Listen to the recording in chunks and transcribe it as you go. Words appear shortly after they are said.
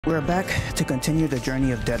We're back to continue the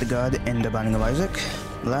journey of Dead God in The Binding of Isaac.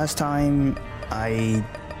 Last time, I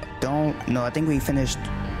don't know, I think we finished,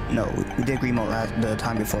 no, we did remote the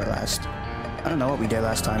time before last. I don't know what we did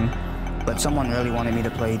last time, but someone really wanted me to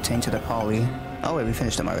play Tainted Poly. Oh wait, we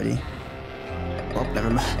finished them already. Well,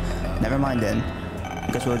 never mind then. I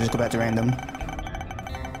guess we'll just go back to random.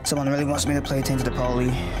 Someone really wants me to play Tainted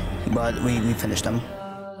Poly, but we finished them.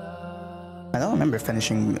 I don't remember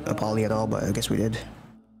finishing Poly at all, but I guess we did.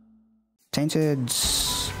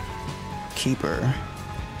 Tainted's Keeper.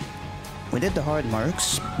 We did the hard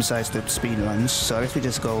marks besides the speed runs, so I guess we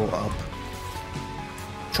just go up.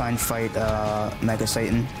 Try and fight Mega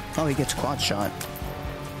Satan. Oh, he gets quad shot.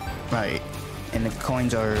 Right. And the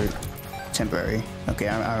coins are temporary. Okay,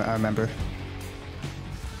 I remember.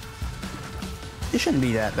 It shouldn't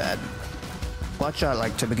be that bad. Quad shot,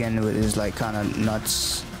 like, to begin with, is like kind of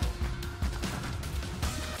nuts.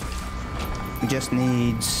 He just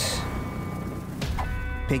needs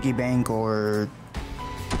piggy bank or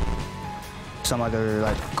some other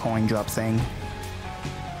like coin drop thing.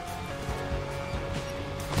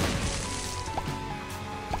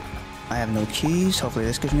 I have no keys. Hopefully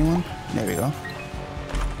this gives me one. There we go.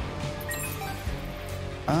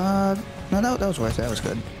 No, that was worth it. That was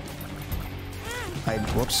good.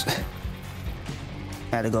 Whoops.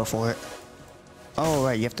 I had to go for it. Oh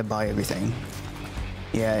right, you have to buy everything.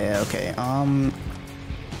 Yeah, okay. I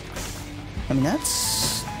mean,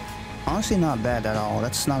 that's honestly not bad at all.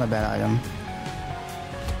 That's not a bad item.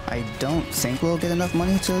 I don't think we'll get enough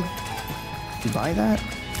money to buy that.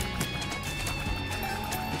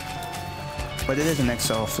 But it is an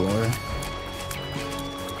XL floor.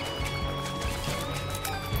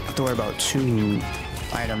 Have to worry about 2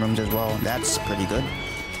 item rooms as well. That's pretty good.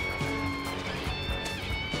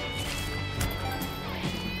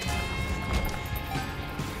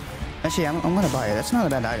 Actually, I'm gonna buy it. That's not a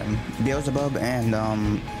bad item. Beelzebub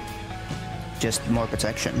and just more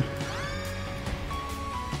protection.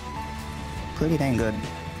 Pretty dang good.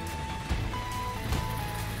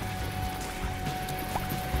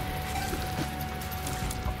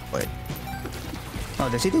 Wait. Oh,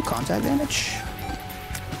 does he do contact damage?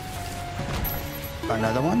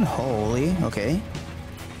 Another one? Holy, okay.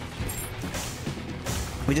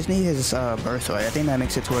 We just need his birthright. I think that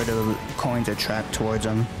makes it to where the coins are tracked towards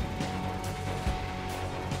him.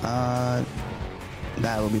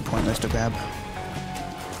 That will be pointless to grab.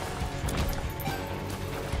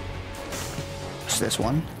 What's this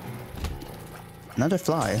one? Another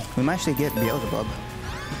fly. We might actually get Beelzebub.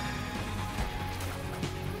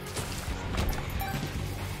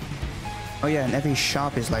 Oh yeah, and every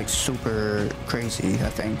shop is like super crazy, I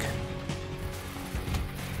think.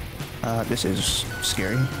 This is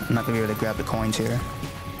scary. I'm not gonna be able to grab the coins here.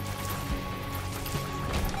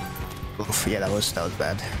 Oof, yeah, that was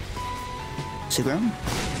bad. Secret room?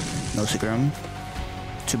 No secret room.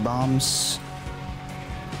 2 bombs.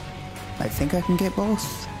 I think I can get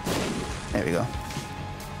both. There we go.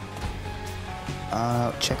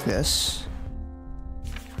 Check this.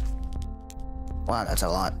 Wow, that's a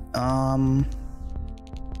lot.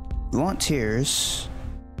 We want tears.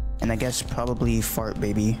 And I guess probably fart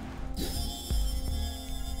baby.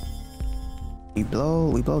 We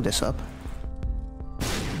blow this up.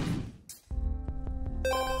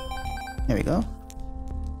 There we go.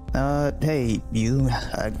 Hey, you.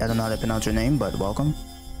 I don't know how to pronounce your name, but welcome.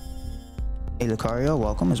 Hey, Lucario,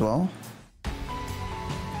 welcome as well.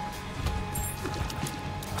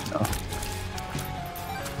 Oh.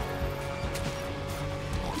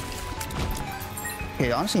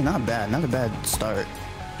 Okay, honestly, not bad. Not a bad start.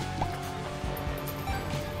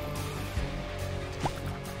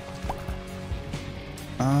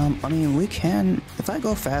 I mean, we can... If I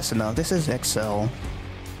go fast enough, this is XL.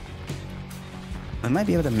 I might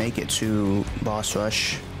be able to make it to boss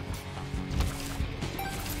rush.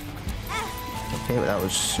 Okay, but that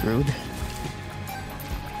was rude.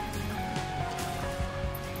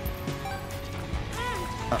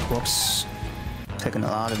 Whoops. Taking a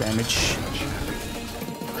lot of damage.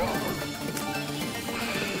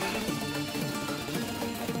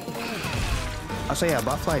 Also, yeah,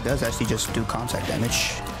 Botfly does actually just do contact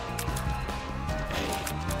damage.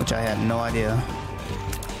 Which I had no idea.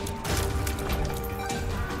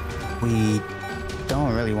 We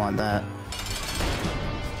don't really want that.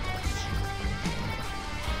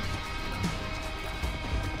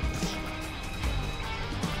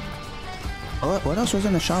 What else was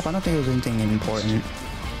in the shop? I don't think it was anything important.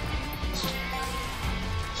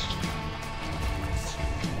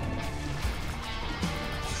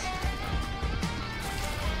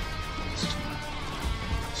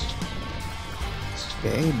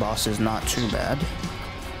 Okay, boss is not too bad.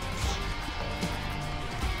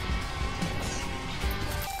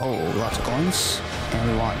 Oh, lots of coins.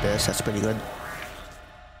 And we want this, that's pretty good.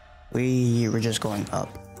 We're just going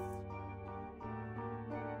up.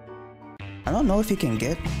 I don't know if you can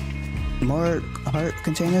get more heart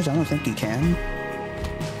containers. I don't think you can.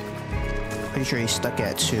 Pretty sure he's stuck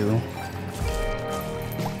at 2.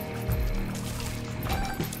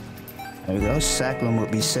 There we go. Sack room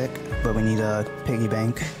would be sick, but we need a piggy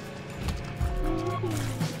bank.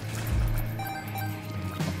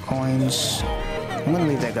 Coins. I'm gonna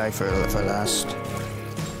leave that guy for last.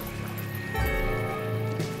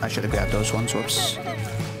 I should have grabbed those ones. Whoops.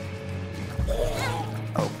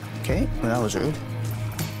 Okay, well, that was rude.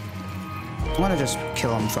 I want to just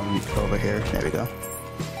kill him from over here. There we go.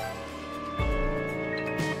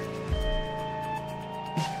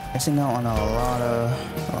 Missing out on a lot of...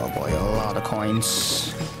 oh boy, a lot of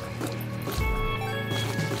coins.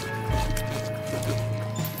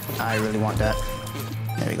 I really want that.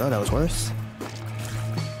 There we go, that was worth.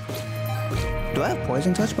 Do I have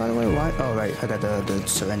poison touch, by the way? Why? Oh right, I got the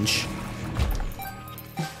syringe.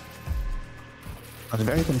 I was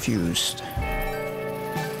very confused.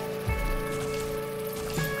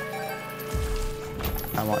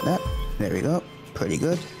 I want that. There we go. Pretty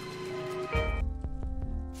good.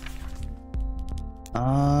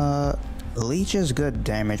 Leech is good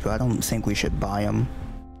damage, but I don't think we should buy him.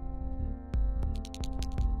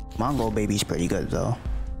 Mongol baby's pretty good though.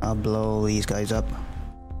 I'll blow these guys up.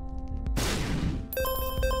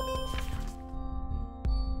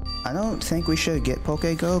 I don't think we should get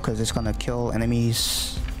Poke-Go because it's gonna kill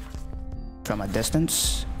enemies from a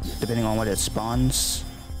distance, depending on what it spawns.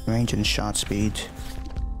 Range and shot speed.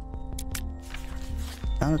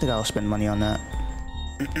 I don't think I'll spend money on that.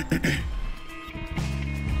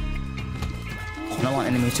 I don't want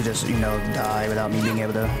enemies to just, you know, die without me being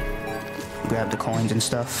able to grab the coins and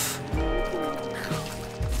stuff.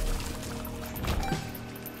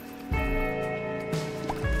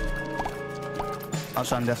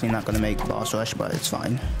 Also, I'm definitely not gonna make boss rush, but it's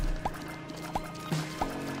fine.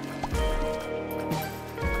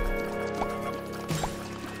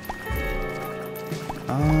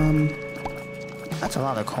 That's a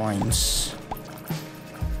lot of coins.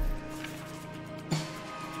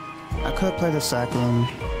 I could play the sack room.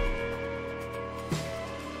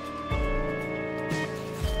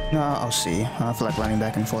 No, I'll see. I don't feel like running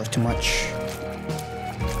back and forth too much.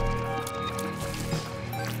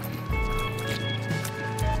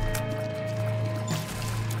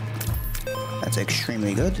 That's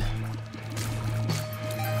extremely good.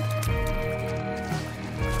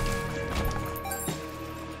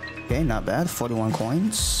 Okay, not bad. 41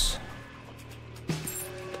 coins.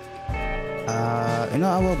 You know,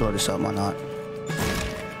 I will blow this up, why not?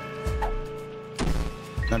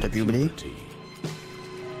 Another puberty.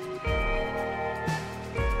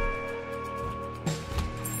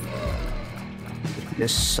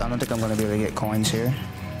 This, I don't think I'm gonna be able to get coins here.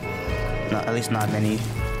 Not, at least not many.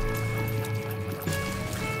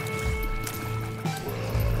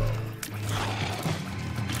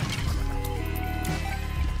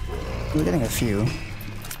 We're getting a few.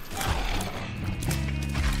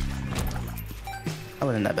 That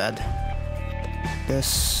wasn't that bad.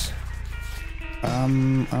 This, I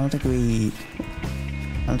don't think we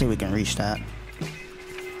can reach that.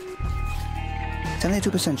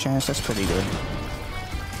 72% chance. That's pretty good.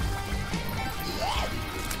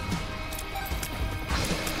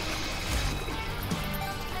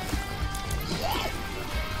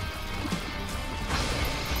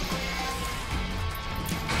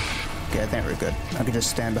 Okay, I think we're good. I can just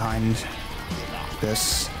stand behind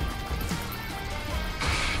this.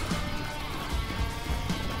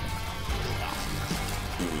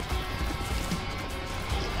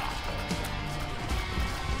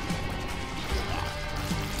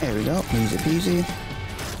 There we go, easy peasy.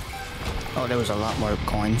 Oh, there was a lot more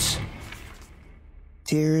coins.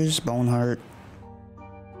 Tears, bone heart.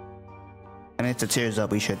 I mean, if the tears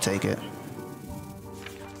up, we should take it.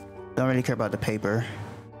 Don't really care about the paper.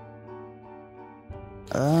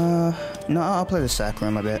 No, I'll play the sack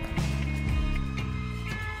room a bit.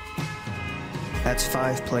 That's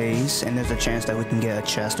 5 plays, and there's a chance that we can get a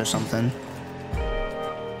chest or something.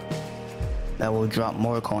 That will drop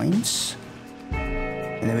more coins.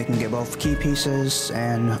 And then we can get both key pieces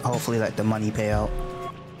and hopefully like the money payout.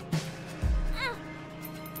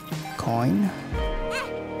 Coin.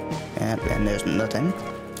 And there's nothing.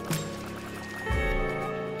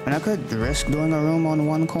 And I could risk doing a room on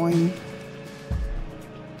 1 coin.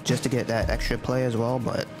 Just to get that extra play as well,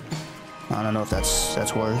 but I don't know if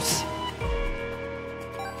that's worth.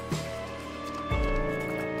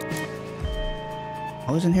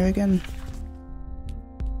 What was in here again?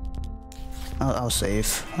 I'll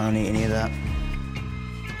save. I don't need any of that.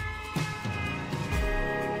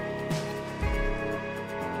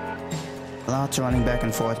 Lots of running back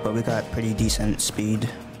and forth, but we got pretty decent speed.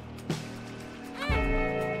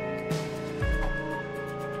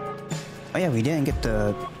 Oh yeah, we didn't get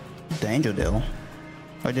the angel deal.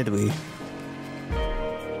 Or did we?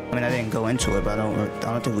 I mean, I didn't go into it, but I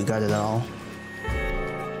don't think we got it at all.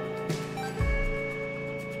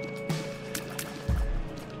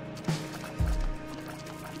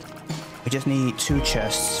 We just need 2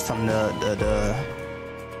 chests from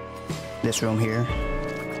this room here.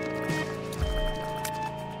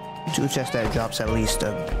 2 chests that drops at least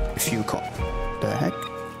a few the heck?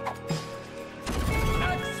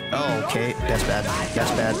 Oh, okay, that's bad.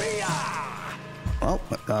 That's bad. Well,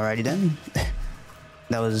 alrighty then.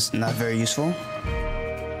 That was not very useful.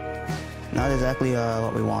 Not exactly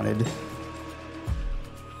what we wanted.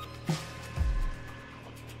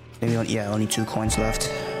 Maybe only 2 coins left.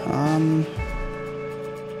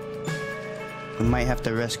 We might have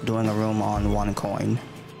to risk doing a room on 1 coin.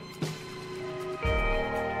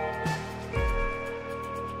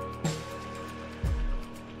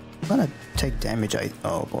 I'm gonna take damage.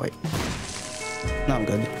 Oh boy. No, I'm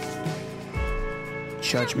good.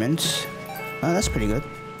 Judgment. Oh, that's pretty good.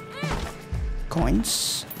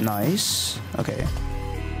 Coins. Nice. Okay.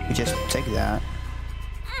 We just take that.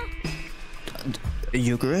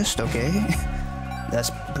 Eucharist. Okay. That's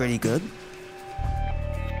pretty good.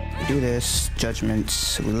 We do this.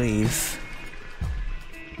 Judgments. We leave.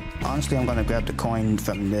 Honestly, I'm gonna grab the coin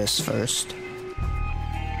from this first.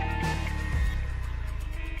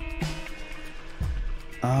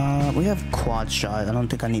 We have quad shot. I don't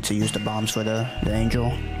think I need to use the bombs for the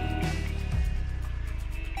angel.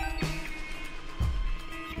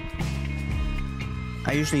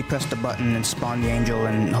 I usually press the button and spawn the angel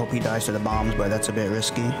and hope he dies to the bombs, but that's a bit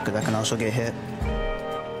risky because I can also get hit.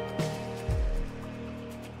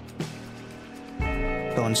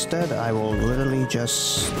 So instead, I will literally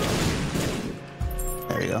just...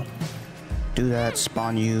 There we go. Do that,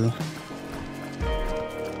 spawn you.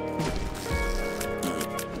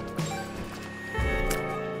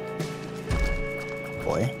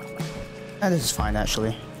 Boy. This is fine,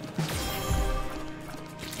 actually.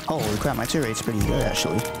 Holy crap, my tier rate's pretty good,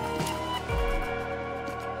 actually.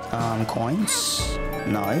 Coins.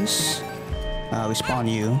 Nice. We spawn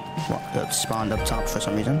you. Well, that spawned up top for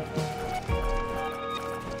some reason.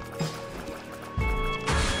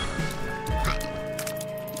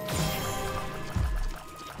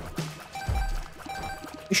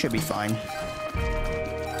 We should be fine.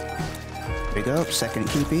 There we go, second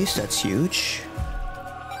key piece, that's huge.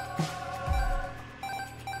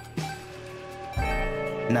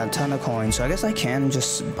 And a ton of coins, so I guess I can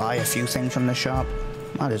just buy a few things from the shop.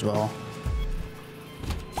 Might as well.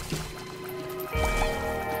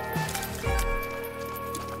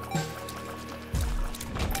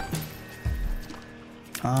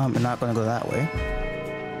 We're not gonna go that way.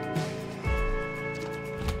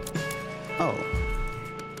 Oh.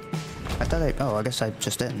 I guess I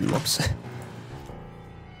just didn't. Whoops.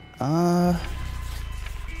 I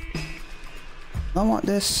want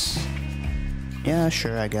this. Yeah,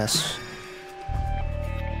 sure, I guess.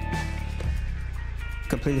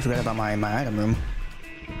 Completely forgot about my item room.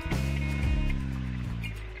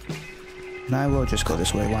 And I will just go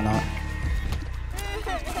this way, why not?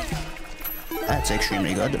 That's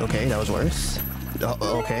extremely good. Okay, that was worth.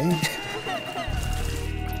 Okay.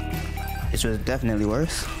 This was definitely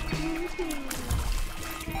worth.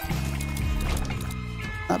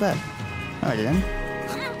 Not bad. Alright then.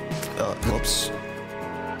 Oh, whoops.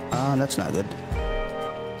 That's not good.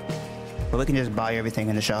 But we can just buy everything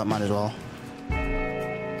in the shop, might as well.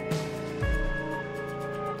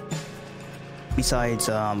 Besides,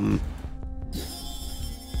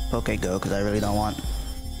 okay, go, because I really don't want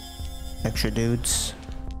extra dudes.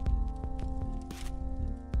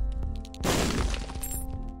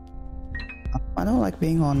 I don't like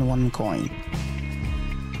being on 1 coin.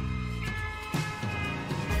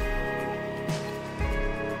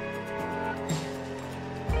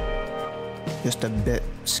 Just a bit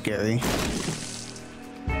scary.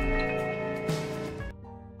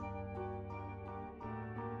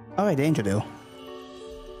 Alright, the angel deal.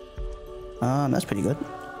 That's pretty good.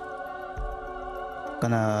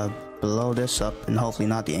 Gonna blow this up and hopefully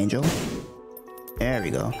not the angel. There we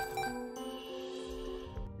go.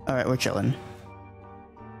 Alright, we're chilling.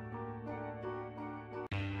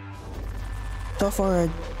 So far, I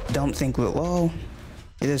don't think we'll... Well,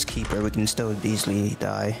 it is keeper. We can still easily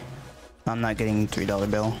die. I'm not getting $3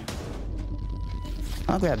 bill.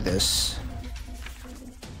 I'll grab this.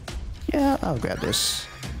 Yeah, I'll grab this.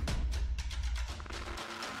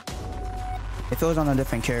 If it was on a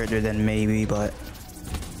different character, then maybe, but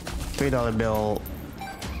 $3 bill,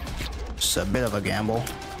 it's a bit of a gamble.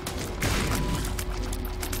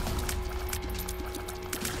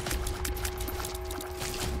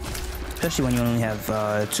 Especially when you only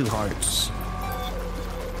have 2 hearts.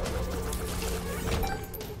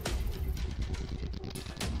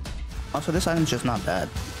 Also, this item's just not bad.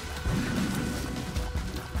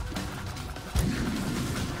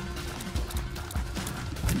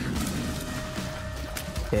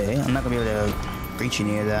 Okay, I'm not gonna be able to reach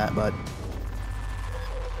any of that, but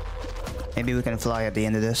maybe we can fly at the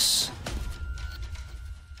end of this.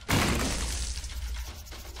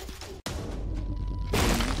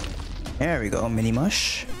 There we go, mini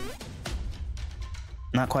mush.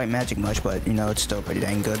 Not quite magic mush, but you know, it's still pretty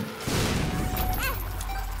dang good.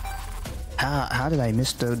 How did I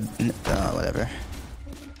miss the whatever?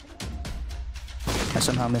 I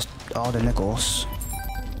somehow missed all the nickels.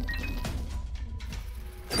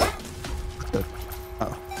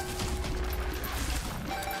 Oh.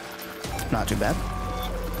 Not too bad.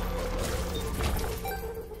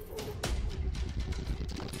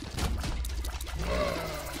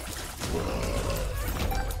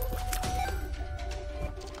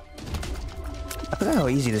 I forgot how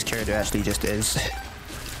easy this character actually just is.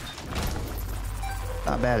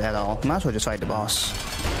 Not bad at all. Might as well just fight the boss.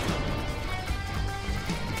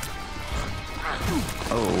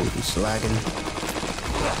 Oh, he's lagging.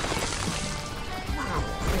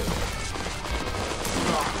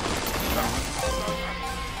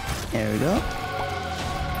 There we go.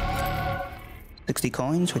 60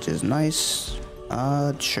 coins, which is nice.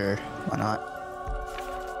 Sure. Why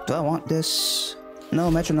not? Do I want this? No,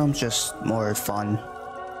 metronome's just more fun.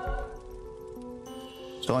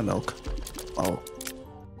 Soy milk. Oh.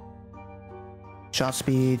 Shot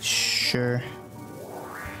speed, sure.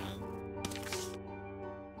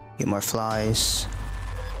 Get more flies.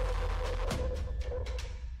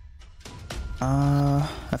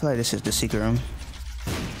 I feel like this is the secret room.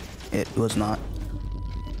 It was not.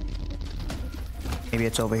 Maybe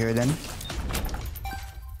it's over here then.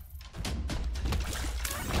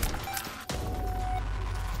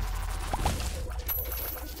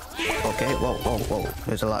 Okay, whoa, whoa, whoa.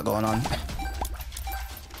 There's a lot going on.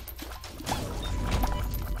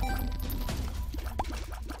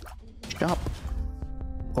 Stop.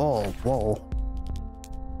 Oh, whoa.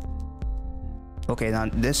 Okay, now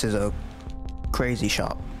this is a crazy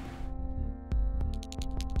shop.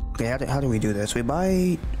 Okay, how do we do this? We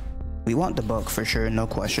want the book for sure, no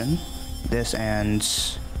question. This and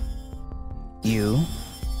you.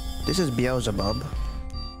 This is Beelzebub.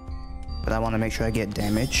 But I want to make sure I get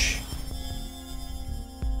damage.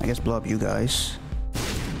 I guess blow up you guys. There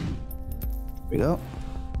we go.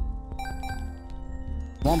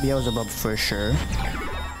 Want Beelzebub for sure.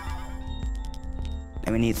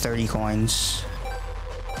 And we need 30 coins.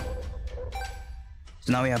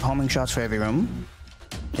 So now we have homing shots for every room.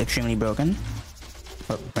 Extremely broken.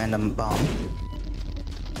 Oh, random bomb.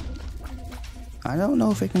 I don't know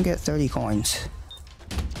if we can get 30 coins.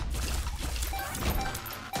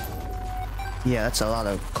 Yeah, that's a lot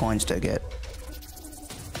of coins to get.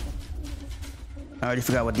 I already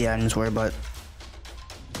forgot what the items were, but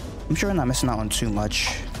I'm sure we're not missing out on too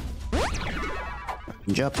much.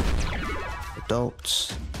 Jump.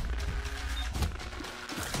 Adults.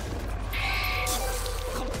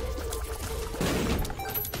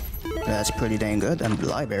 That's pretty dang good. And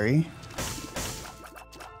library.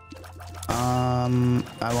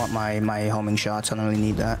 I want my homing shots. I don't really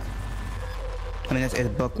need that. I mean, it's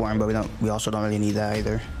bookworm, but we also don't really need that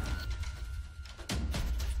either.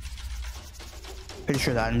 Pretty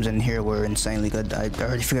sure the items in here were insanely good. I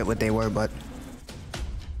already forget what they were, but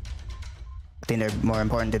I think they're more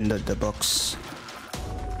important than the books.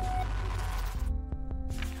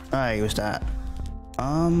 Alright, what's that?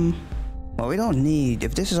 Well, we don't need,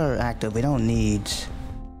 if this is our active, we don't need,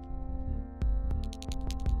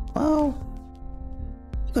 well,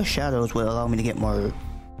 the shadows will allow me to get more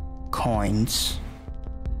coins.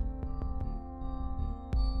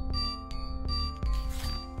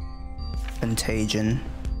 Contagion.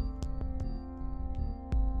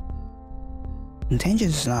 Contagion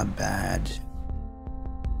is not bad.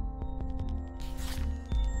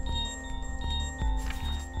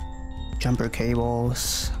 Jumper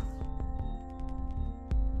cables.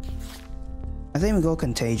 I think we go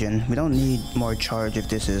Contagion. We don't need more charge if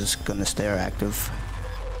this is gonna stay active.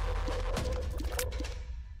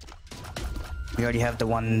 We already have the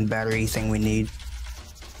one battery thing we need.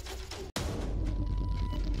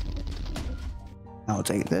 I'll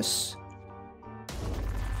take this.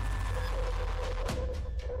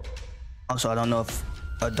 Also, I don't know if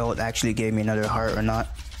adult actually gave me another heart or not.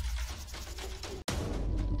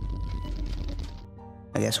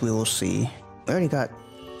 I guess we will see. We already got...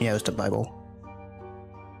 Yeah, it's the Bible.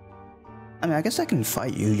 I mean, I guess I can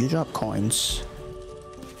fight you. You drop coins.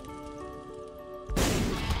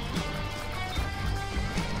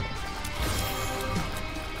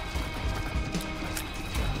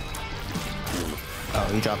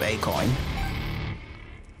 Oh, you drop a coin.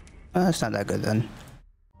 That's not that good then.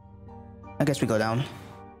 I guess we go down.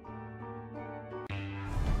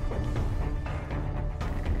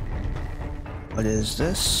 What is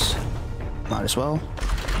this? Might as well.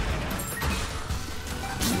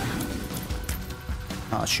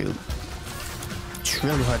 Oh shoot. It's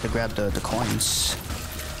really hard to grab the coins.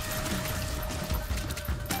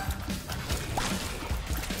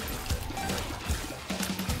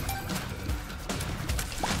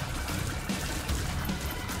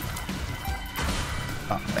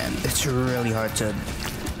 Oh man, it's really hard to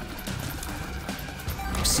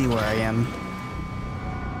see where I am.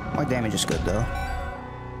 More damage is good though.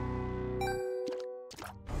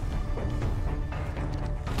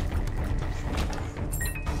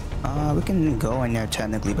 We can go in there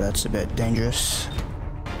technically, but that's a bit dangerous.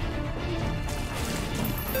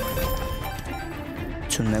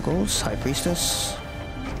 2 nickels, High Priestess.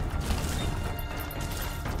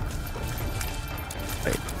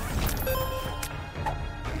 Wait.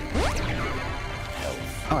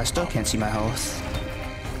 Oh, I still can't see my health.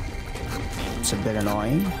 It's a bit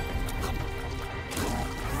annoying.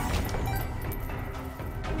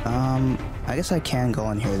 I guess I can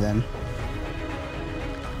go in here then.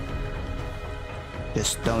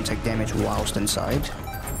 Just don't take damage whilst inside.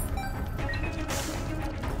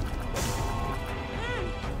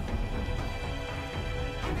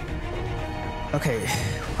 Okay,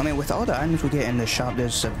 I mean, with all the items we get in the shop,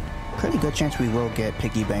 there's a pretty good chance we will get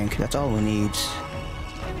piggy bank. That's all we need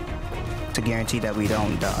to guarantee that we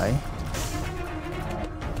don't die.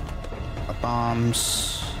 Our bombs.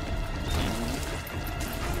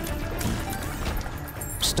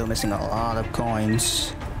 Still missing a lot of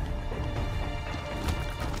coins.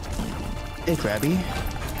 Hey Krabby,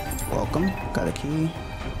 welcome, got a key.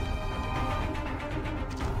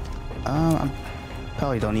 I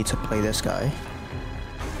probably don't need to play this guy.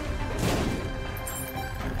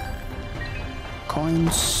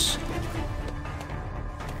 Coins.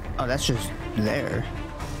 Oh, that's just there.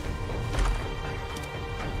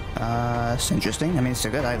 That's interesting. I mean, it's a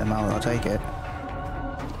good item, I'll take it.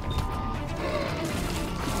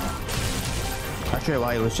 Not sure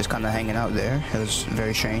why it was just kind of hanging out there. It was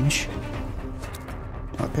very strange.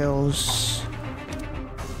 More pills.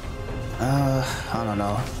 I don't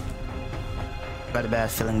know. Got a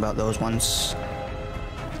bad feeling about those ones.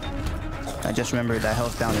 I just remembered that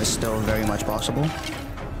health down is still very much possible.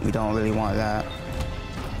 We don't really want that.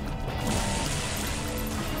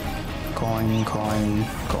 Coin, coin,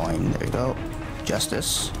 coin. There you go.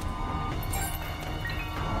 Justice.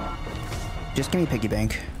 Just give me piggy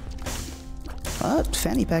bank.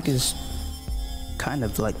 Fanny pack is kind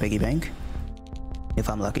of like piggy bank. If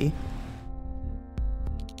I'm lucky.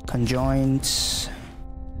 Conjoined.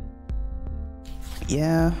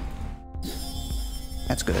 Yeah.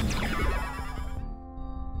 That's good.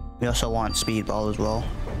 We also want speedball as well.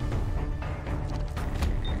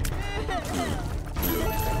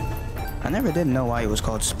 I never did know why it was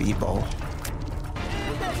called speedball.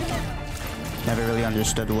 Never really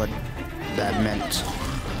understood what that meant.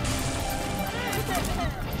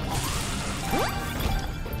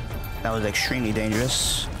 That was extremely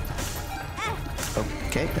dangerous.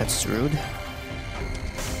 Okay, that's rude.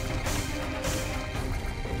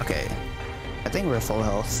 Okay, I think we're full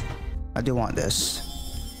health. I do want this.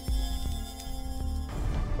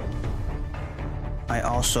 I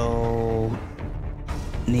also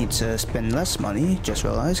need to spend less money, just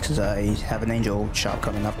realized, because I have an angel shop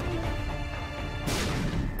coming up.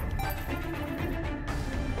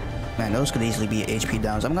 Man, those could easily be HP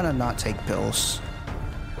downs. I'm gonna not take pills.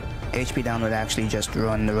 HP down would actually just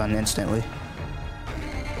run the run instantly.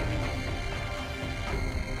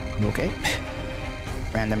 Okay.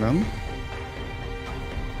 Random room.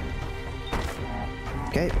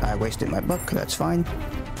 Okay, I wasted my buck, that's fine.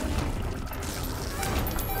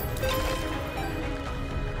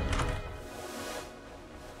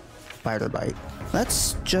 Spider bite.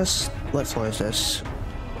 Let's just... what floor is this?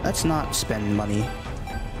 Let's not spend money.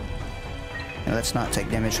 And let's not take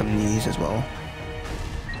damage from these as well.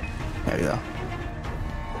 There we go.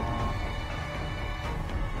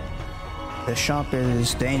 The shop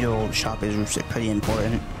is... the angel shop is pretty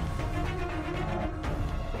important.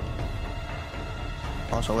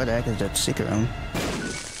 Also, where the heck is that secret room?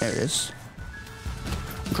 There it is.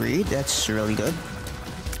 Greed, that's really good.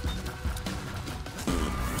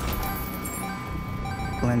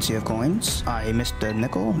 Plenty of coins. I missed the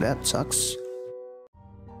nickel, that sucks.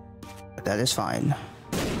 But that is fine.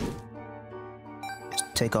 Just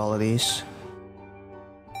take all of these.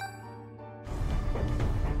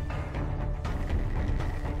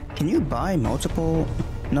 Can you buy multiple?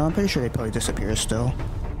 No, I'm pretty sure they probably disappear still.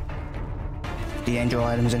 The angel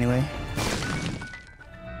items anyway.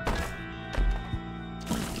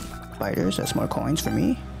 Spiders, that's more coins for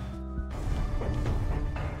me.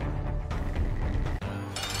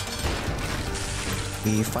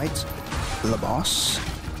 We fight the boss.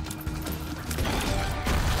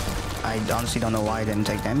 I honestly don't know why I didn't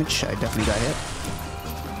take damage. I definitely got hit.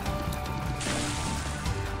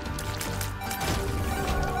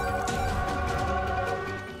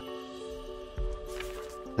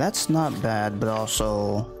 That's not bad, but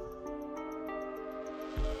also...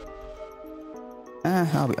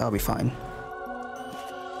 I'll be fine.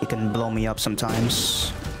 It can blow me up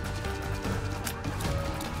sometimes.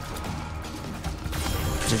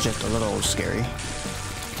 It's just a little scary.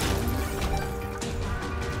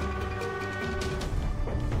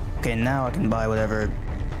 Okay, now I can buy whatever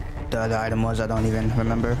the other item was. I don't even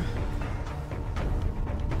remember.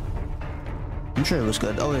 I'm sure it was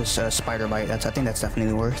good. Oh, it's spider bite. I think that's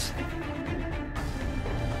definitely worth.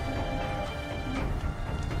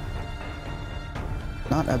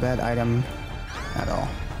 Not a bad item at all.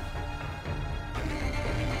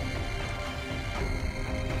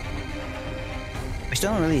 We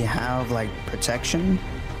still don't really have like protection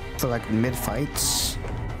for like mid fights.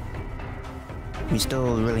 We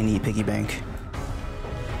still really need piggy bank.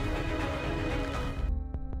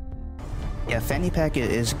 Yeah, fanny pack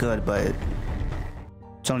is good, but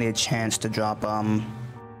it's only a chance to drop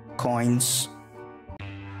coins.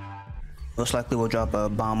 Most likely we'll drop a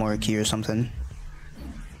bomb or a key or something,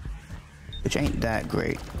 which ain't that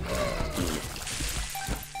great.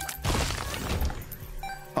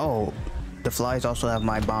 Oh, the flies also have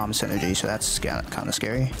my bomb synergy, so that's kind of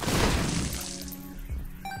scary.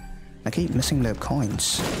 I keep missing the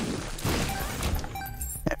coins.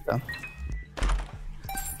 There we go.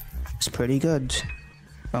 It's pretty good.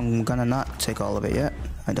 I'm gonna not take all of it yet.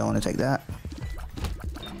 I don't want to take that.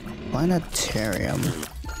 Planetarium.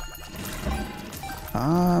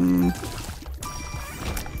 And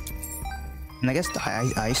I guess the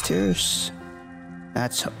ice tiers?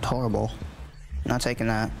 That's horrible. Not taking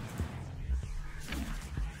that.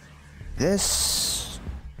 This...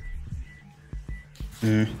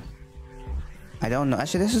 I don't know.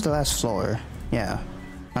 Actually, this is the last floor. Yeah.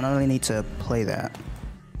 I don't really need to play that.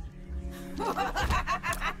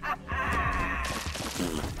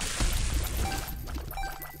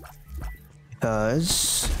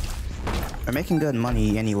 Because we're making good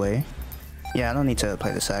money anyway. Yeah, I don't need to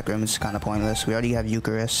play the sack room. It's kind of pointless. We already have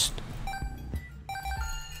Eucharist.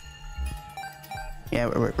 Yeah,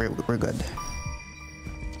 we're good.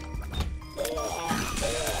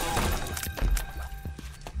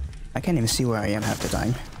 I can't even see where I am half the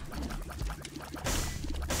time.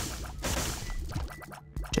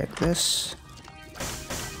 Check this.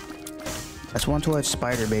 That's one towards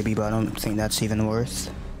Spider Baby, but I don't think that's even worth.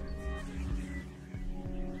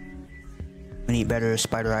 We need better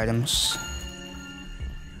spider items.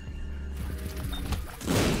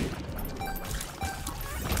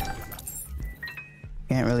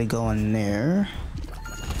 Can't really go in there.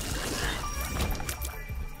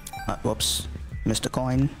 Whoops. Missed a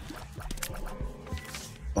coin.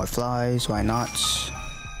 More flies, why not?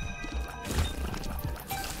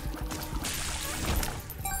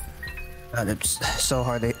 God, it's so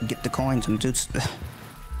hard to get the coins. I'm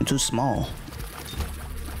too small.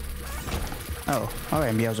 Oh,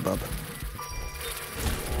 alright, Beelzebub.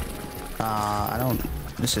 I don't...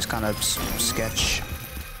 This is kind of sketch.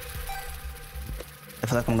 I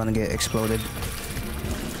feel like I'm gonna get exploded.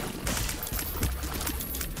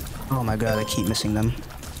 Oh my god, I keep missing them.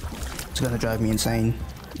 It's gonna drive me insane.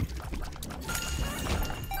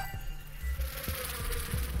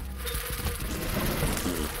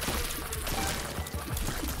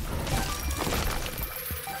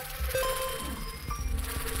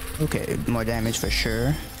 Okay, more damage for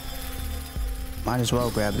sure. Might as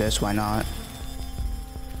well grab this, why not?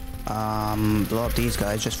 Blow up these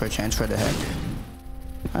guys just for a chance for the heck.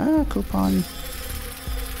 Coupon.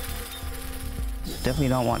 Definitely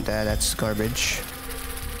don't want that, that's garbage.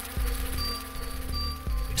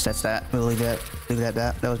 Guess that's that. We'll leave it at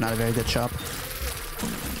that. That was not a very good shop.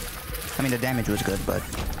 I mean, the damage was good, but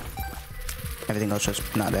everything else was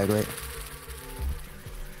not that great.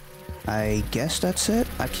 I guess that's it.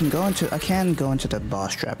 I can go into the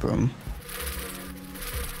boss trap room.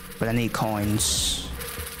 But I need coins.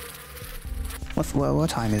 What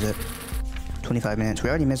time is it? 25 minutes. We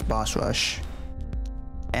already missed boss rush.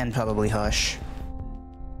 And probably hush.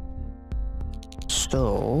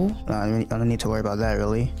 So, I don't need to worry about that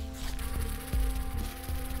really.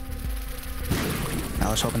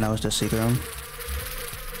 I was hoping that was the secret room.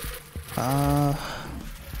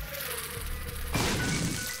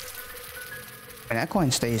 And that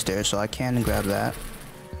coin stays there, so I can grab that.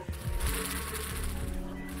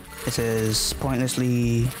 It is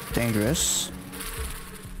pointlessly dangerous,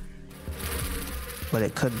 but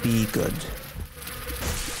it could be good.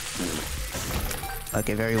 Like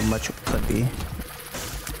it very much could be.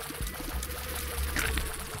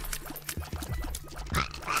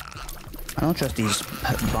 I don't trust these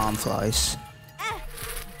bomb flies.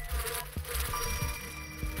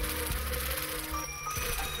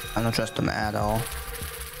 I don't trust them at all.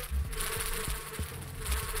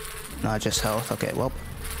 Not just health. Okay, well.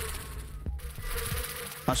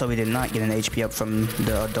 Also, we did not get an HP up from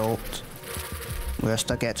the adult. We're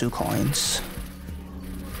stuck at 2 coins.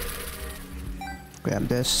 Grab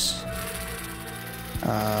this.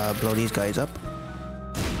 Blow these guys up.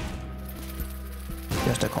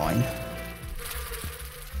 Just a coin.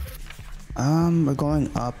 We're going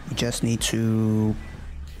up. We just need to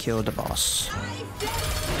kill the boss.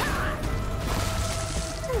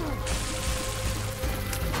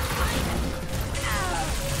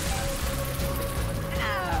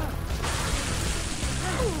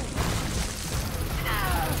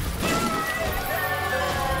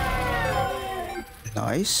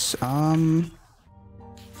 Nice.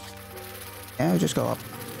 Yeah, just go up.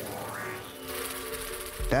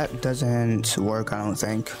 That doesn't work, I don't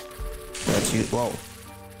think. Let's use. Whoa.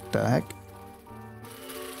 The heck?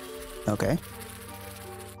 Okay.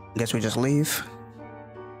 Guess we just leave.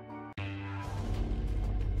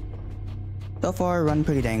 So far, run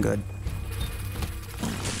pretty dang good.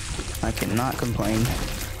 I cannot complain.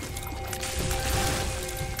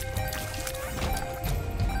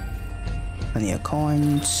 Plenty of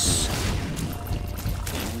coins.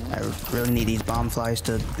 I really need these bomb flies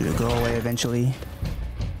to go away eventually.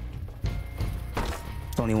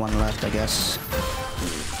 There's only one left, I guess.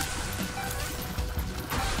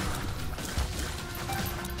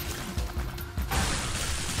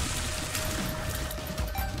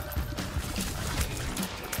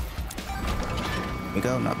 There we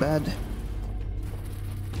go, not bad.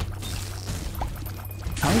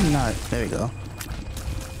 How did he not? There we go.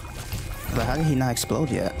 But how did he not explode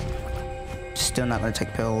yet? Still not gonna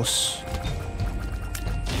take pills.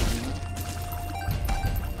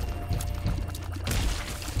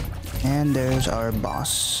 And there's our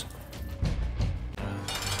boss.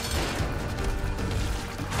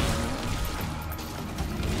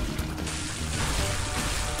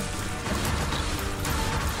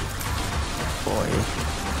 Boy.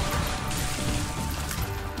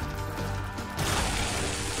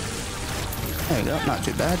 There you go, not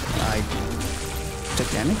too bad. I took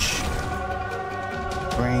damage.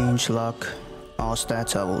 Range, luck, all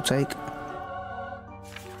stats I will take.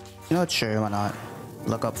 You know what, sure, why not?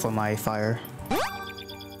 Look up for my fire.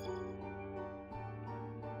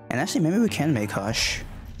 And actually, maybe we can make Hush.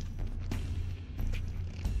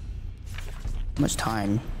 How much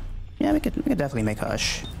time? Yeah, we could definitely make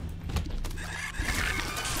Hush.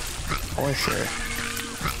 For sure.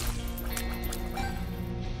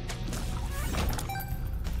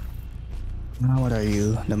 Now, what are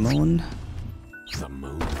you? The moon? The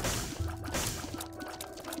moon.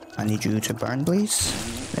 I need you to burn, please.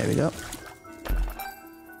 There we go.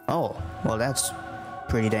 Oh, well, that's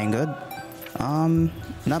pretty dang good.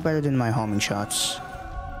 Not better than my homing shots.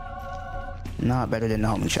 Not better than the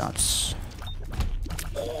homing shots.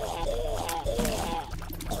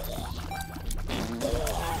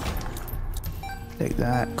 Take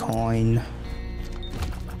that coin.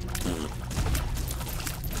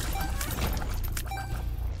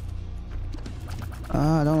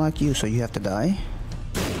 I don't like you, so you have to die.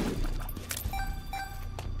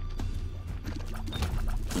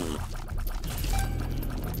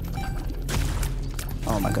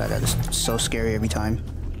 Oh my god, that is so scary every time.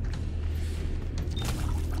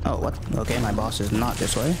 Oh, what? Okay, my boss is not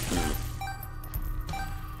this way.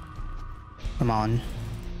 Come on.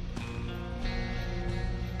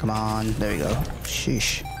 Come on, there we go.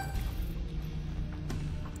 Sheesh.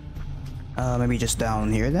 Maybe just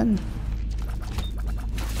down here then?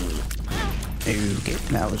 Okay,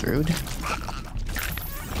 that was rude.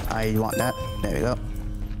 I want that. There we go.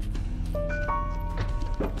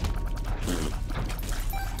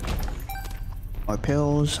 More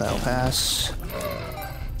pills, I'll pass.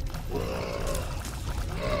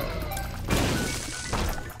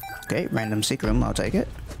 Okay, random secret room, I'll take it.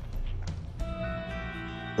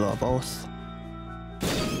 Blow both.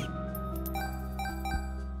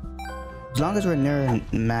 As long as we're near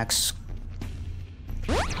max...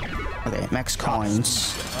 Okay, max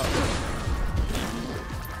coins.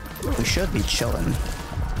 We should be chilling.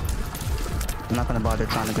 I'm not gonna bother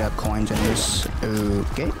trying to grab coins in this.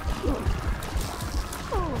 Okay.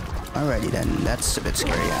 Alrighty then, that's a bit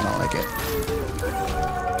scary, I don't like it.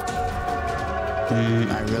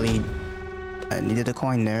 I needed a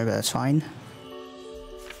coin there, but that's fine.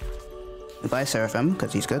 We buy Seraphim,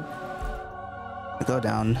 because he's good. We go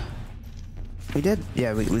down. We did?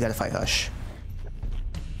 Yeah, we gotta fight Hush.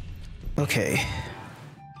 Okay.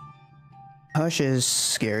 Hush is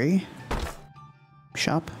scary.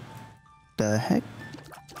 Shop. The heck?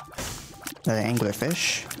 The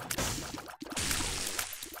anglerfish.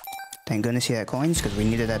 Thank goodness he had coins, because we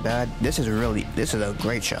needed that bad. This is a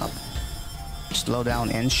great shop. Slow down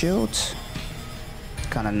and shield.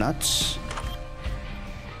 Kinda nuts.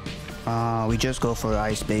 We just go for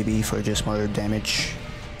Ice Baby for just more damage.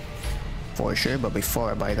 For sure, but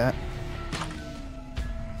before I buy that.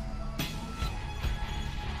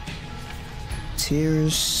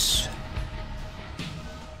 Tears.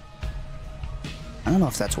 I don't know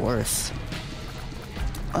if that's worth.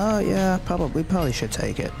 Yeah, we probably should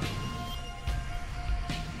take it.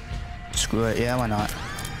 Screw it, yeah, why not?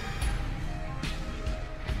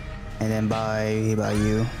 And then buy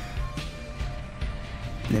you.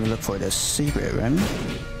 And then we look for the secret room.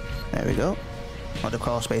 There we go. Or the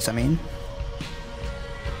crawl space, I mean.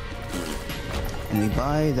 And we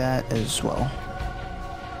buy that as well.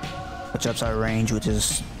 Which ups our range, which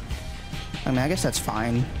is... I mean, I guess that's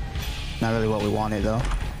fine. Not really what we wanted, though.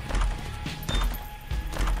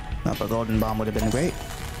 Nope, a golden bomb would have been great.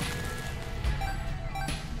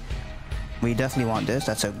 We definitely want this.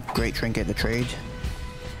 That's a great trinket to trade.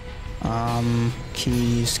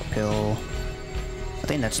 Keys, pill. I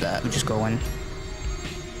think that's that. We just go in.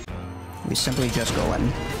 We simply just go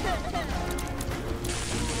in.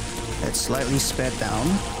 It's slightly sped down,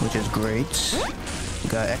 which is great. We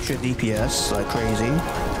got extra DPS like crazy.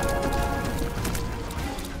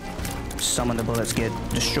 Some of the bullets get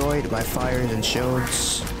destroyed by fires and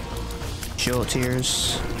shields. Shield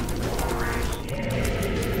tears.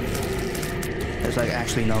 There's like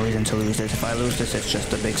actually no reason to lose this. If I lose this, it's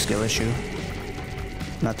just a big skill issue.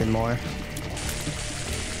 Nothing more.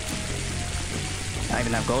 I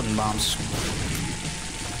even have golden bombs.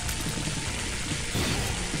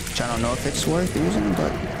 Which I don't know if it's worth using,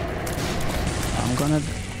 but I'm gonna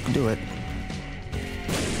do it.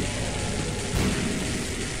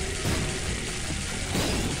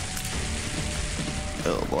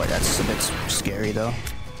 Oh boy, that's a bit scary though.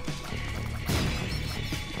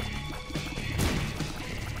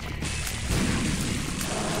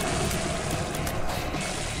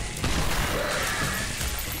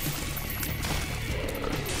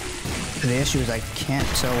 The issue is I can't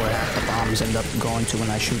tell where half the bombs end up going to when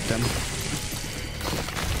I shoot them.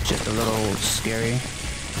 Just a little scary.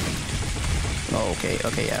 Oh,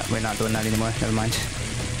 okay, yeah, we're not doing that anymore, never mind.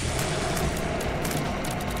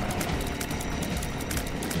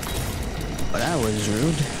 But that was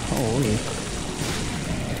rude. Holy.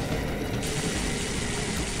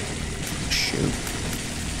 Shoot.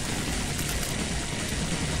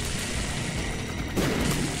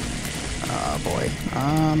 Oh boy.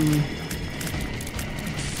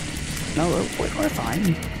 No, we're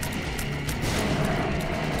fine.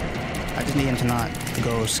 I just need him to not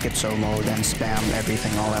go schizo mode and spam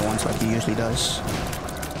everything all at once like he usually does.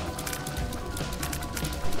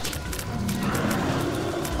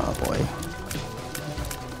 Oh boy.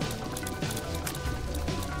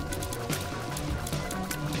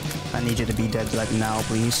 I need you to be dead like now,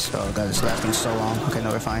 please. Oh god, it's lasting so long. Okay,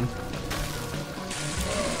 no, we're fine.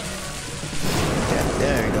 Okay,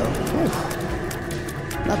 there we go.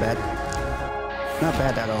 Whew. Not bad. Not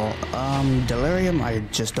bad at all. Delirium, I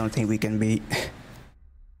just don't think we can beat.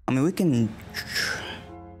 I mean, we can...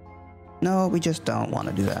 No, we just don't want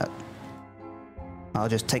to do that. I'll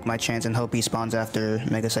just take my chance and hope he spawns after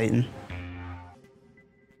Mega Satan.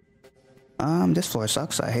 This floor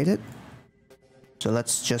sucks. I hate it. So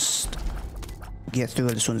let's just get through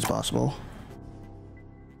it as soon as possible.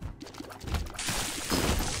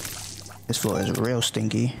 This floor is real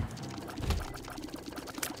stinky.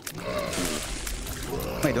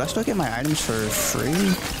 Wait, do I still get my items for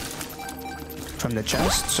free? From the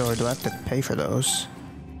chests, or do I have to pay for those?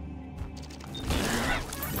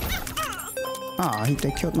 Ah,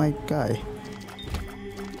 they killed my guy.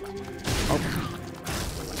 Oh.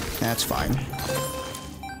 That's fine.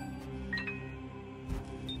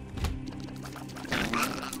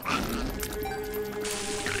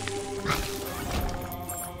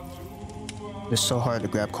 It's so hard to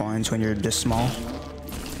grab coins when you're this small.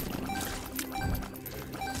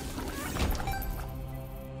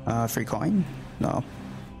 Free coin? No.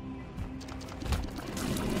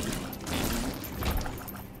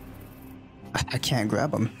 I can't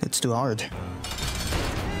grab them. It's too hard.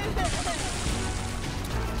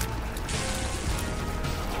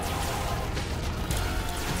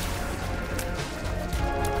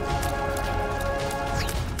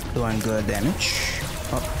 Doing good damage.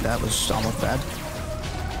 Oh, that was almost bad.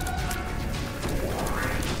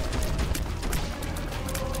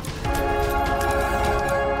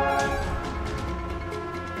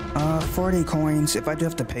 40 coins. If I do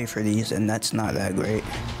have to pay for these, and that's not that great.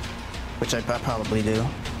 Which I probably do.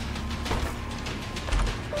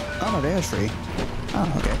 Oh no, they are free.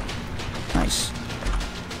 Oh, okay. Nice.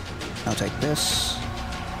 I'll take this.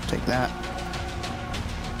 Take that.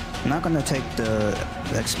 I'm not gonna take the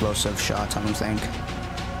explosive shots, I don't think.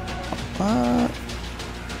 I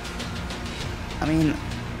mean...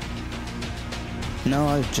 No,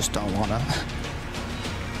 I just don't wanna.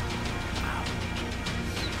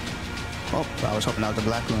 Oh, I was hoping that was a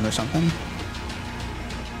black rune or something.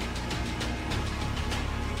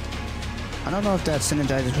 I don't know if that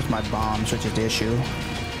synergizes with my bombs, which is the issue.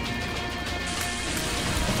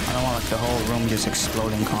 I don't want like the whole room just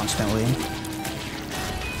exploding constantly.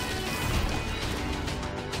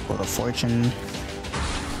 For the fortune.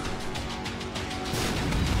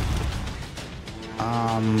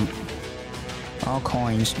 All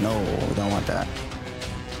coins. No, don't want that.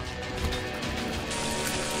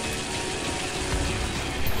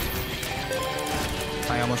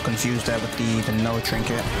 I almost confused that with the no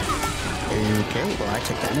trinket. Okay, well I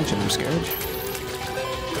take damage and I'm scared.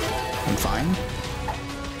 I'm fine.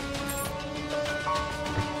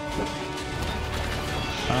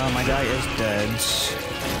 My guy is dead.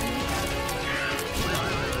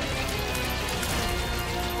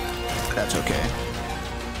 That's okay.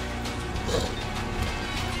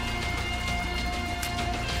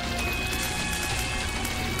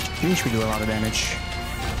 Yeesh, we do a lot of damage.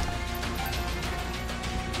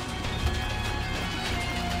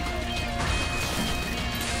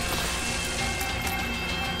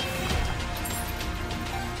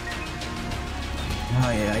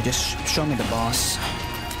 Oh yeah, just show me the boss.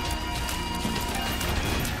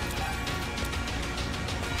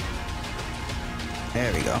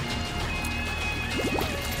 There we go.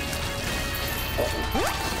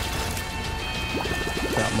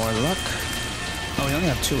 Got more luck. Oh, we only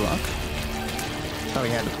have 2 luck. Oh, we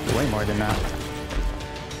had way more than that.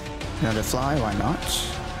 Another fly, why not?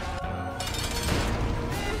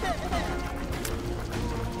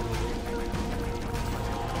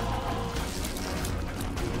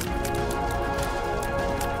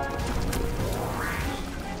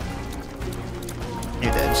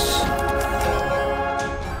 You're dead.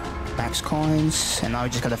 Max coins, and now we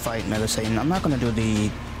just gotta fight Mega Satan. I'm not gonna do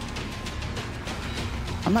the...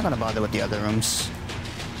 I'm not gonna bother with the other rooms.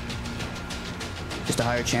 Just a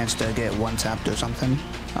higher chance to get one-tapped or something.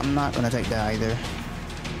 I'm not gonna take that either.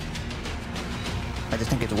 I just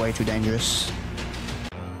think it's way too dangerous.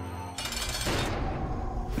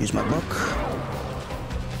 Use my book.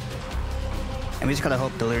 And we just gotta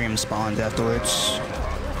hope Delirium spawns afterwards.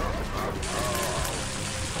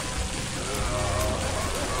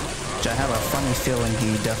 Which I have a funny feeling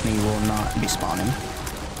he definitely will not be spawning.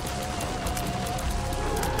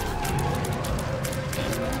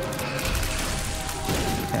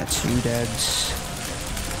 That's you dead.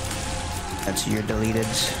 That's your deleted.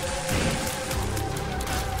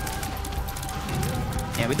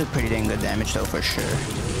 Yeah, we did pretty dang good damage though, for sure.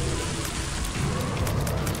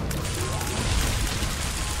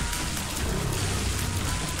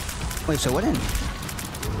 Wait, so wouldn't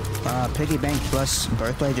Piggy Bank plus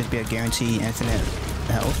Birthday just be a guaranteed infinite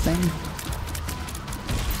health thing?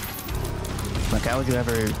 Like, how would you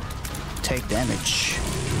ever take damage?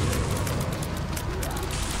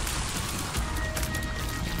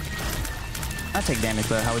 Not take damage,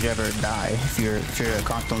 but how would you ever die if you're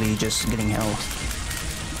constantly just getting health?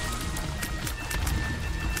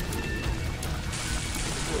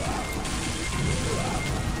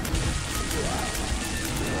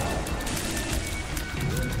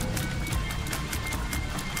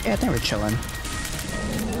 Yeah, I think we're chilling.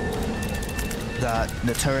 Got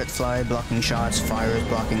the turret fly blocking shots, fire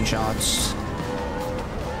blocking shots.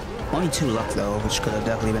 Only 2 luck though, which could have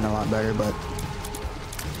definitely been a lot better, but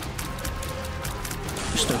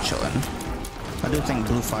we're still chilling. I do think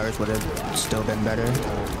blue fires would have still been better.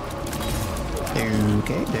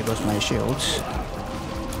 Okay, there goes my shields.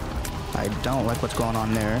 I don't like what's going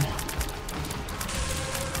on there.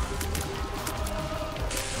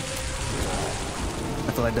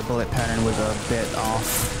 I feel like the bullet pattern was a bit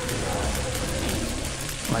off.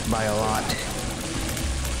 Like by a lot.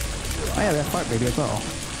 Oh yeah, we have fart baby as well.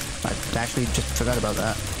 I actually just forgot about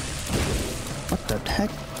that. What the heck?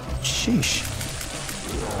 Sheesh.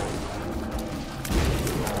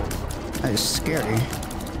 That is scary.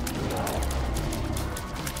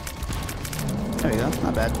 There we go,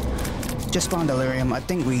 not bad. Just spawned Delirium. I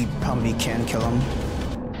think we probably can kill him.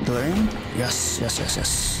 Delirium? Yes, yes, yes,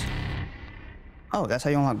 yes. Oh, that's how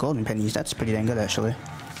you unlock golden pennies. That's pretty dang good, actually.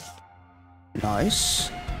 Nice.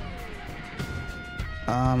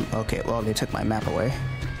 Okay, well, they took my map away.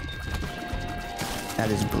 That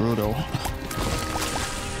is brutal.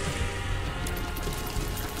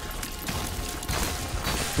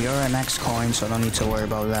 We are at max coin, so I don't need to worry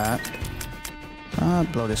about that.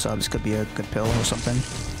 Blow this up. This could be a good pill or something.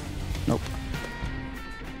 Nope.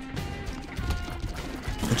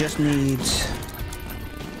 We just need...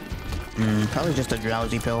 probably just a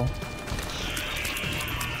drowsy pill.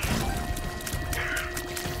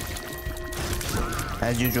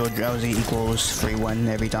 As usual, drowsy equals free one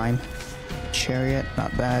every time. Chariot,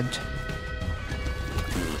 not bad.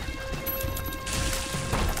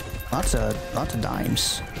 Lots of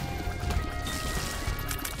dimes.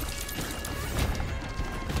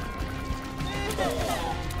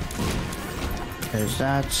 There's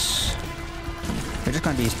that. We're just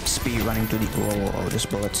gonna be speed running to the whoa, just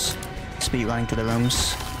bullets. Speed running to the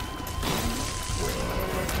rooms.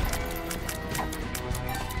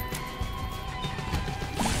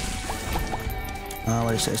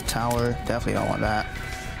 What it says, tower. Definitely don't want that.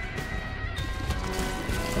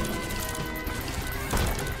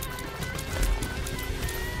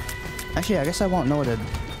 Actually, I guess I won't know what a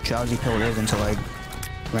drowsy pill is until I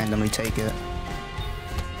randomly take it.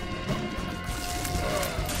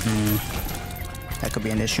 That could be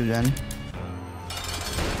an issue then.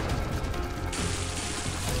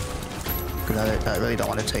 Because I really don't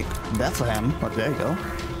want to take Bethlehem. But there you go.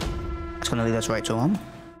 It's gonna lead us right to him.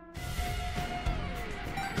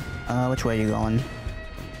 Which way are you going?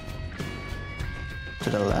 To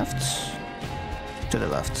the left? To the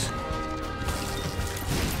left.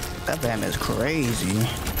 Bethlehem is crazy.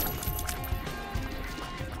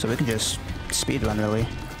 So we can just speed run really.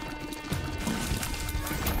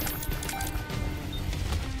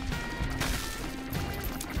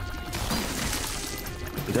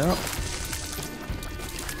 Go.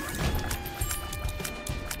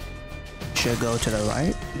 Should go to the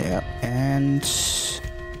right. Yeah, and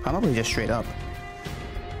probably just straight up.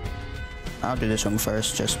 I'll do this one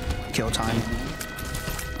first, just kill time.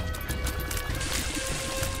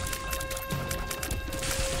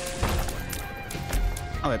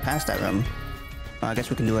 Oh, we passed that room. Well, I guess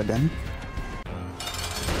we can do it then.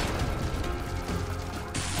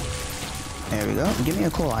 There we go. Give me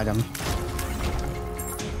a cool item.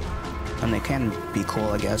 And they can be cool,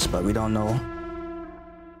 I guess, but we don't know.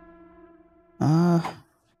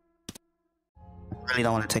 I really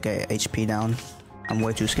don't want to take a HP down. I'm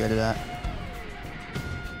way too scared of that.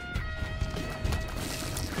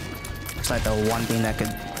 It's like the one thing that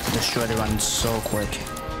could destroy the run so quick.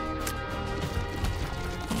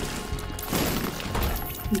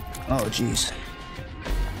 Oh, jeez.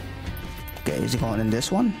 Okay, is he going in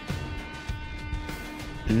this one?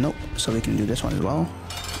 Nope. So we can do this one as well.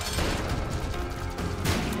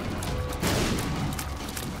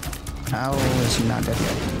 How is he not dead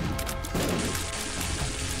yet?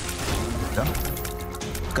 Go.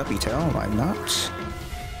 Guppy tail, why not?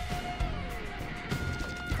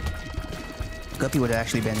 Guppy would have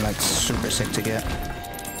actually been like super sick to get.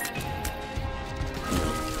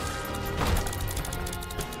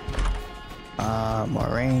 More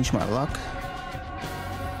range, more luck.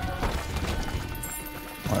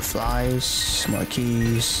 More flies, more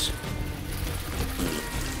keys.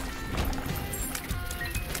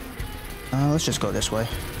 Let's just go this way.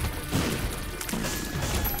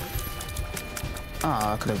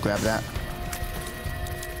 Ah, I could have grabbed that.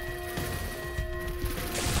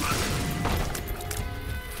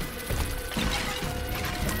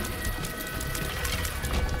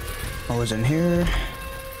 What was in here?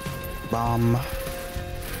 Bomb.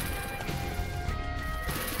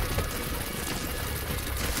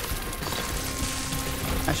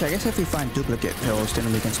 Actually, I guess if we find duplicate pills,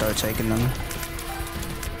 then we can start taking them.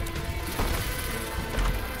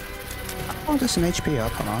 Oh, there's an HP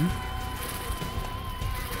up, hold on.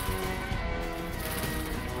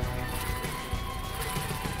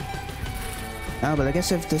 Oh, but I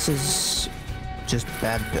guess if this is just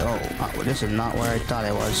bad bill. Oh, well, this is not where I thought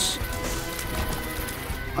it was.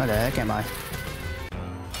 Where the heck am I?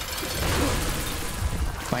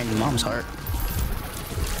 Finding mom's heart.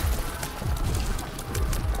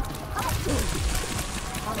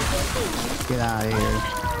 Get out of here.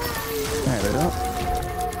 There we go.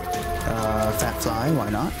 Fat fly, why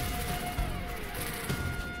not?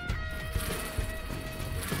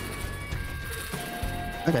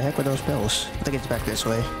 Where the heck were those pills? I think it's back this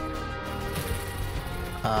way.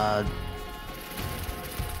 I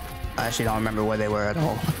actually don't remember where they were at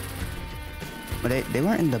all. But they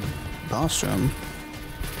weren't in the boss room.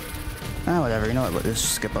 Ah, whatever, you know what, let's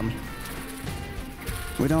skip them.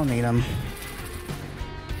 We don't need them.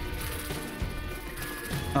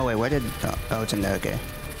 Oh wait, where did... Oh, it's in there, okay.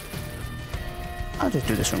 I'll just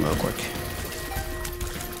do this one real quick.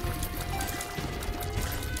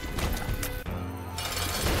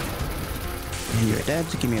 And you're dead,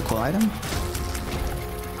 so give me a cool item.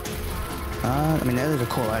 I mean, that is a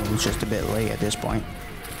cool item, it's just a bit late at this point.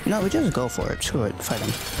 No, we just go for it, screw it, fight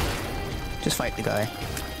him. Just fight the guy.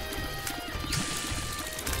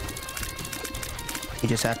 You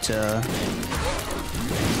just have to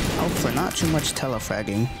hope for not too much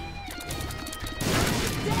telefragging.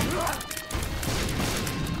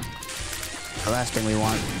 The last thing we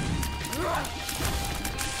want.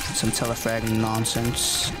 Some telefragging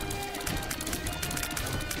nonsense.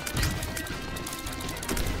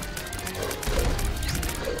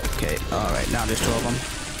 Okay, alright, now there's 2 of them.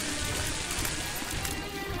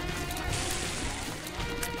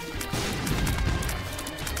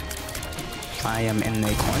 I am in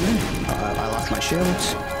a corner. I lost my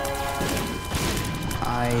shields.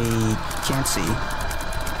 I can't see.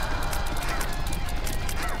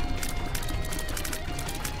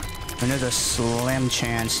 And there's a slim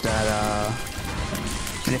chance that,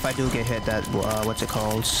 and if I do get hit, that, what's it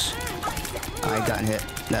called? I got hit.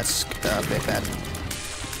 That's a bit bad.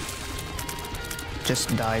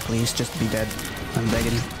 Just die, please. Just be dead. I'm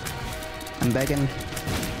begging. I'm begging.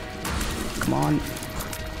 Come on.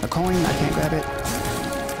 A coin, I can't grab it.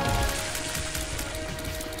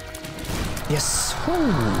 Yes. Woo.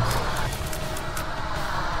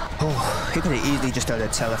 Oh, he could have easily just started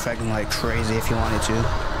telefragging like crazy if he wanted to.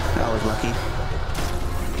 That was lucky.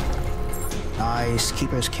 Nice.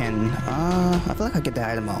 Keeper's Kin. I feel like I get that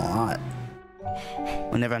item a lot.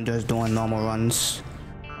 Whenever I'm just doing normal runs.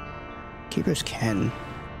 Keeper's Kin.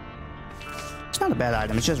 It's not a bad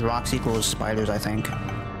item. It's just rocks equals spiders, I think.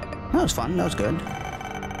 That was fun. That was good.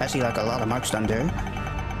 I see like a lot of marks done there.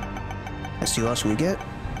 Let's see what else we get.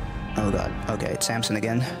 Oh god. Okay, it's Samson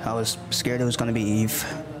again. I was scared it was gonna be Eve.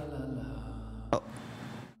 Oh.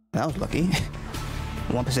 That was lucky.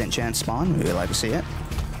 1% chance spawn. We would like to see it.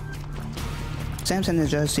 Samson is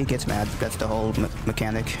just, he gets mad. That's the whole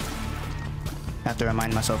mechanic. I have to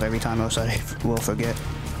remind myself every time else I will forget.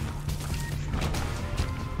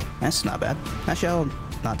 That's not bad. Actually, I'll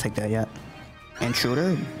not take that yet.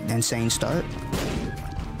 Intruder. Insane start.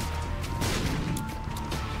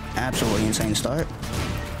 Absolutely insane start.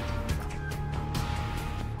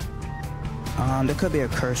 There could be a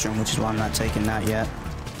curse room, which is why I'm not taking that yet.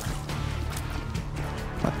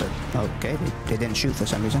 What the? Okay, they didn't shoot for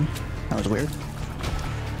some reason. That was weird.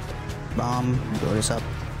 Bomb. Blow this up.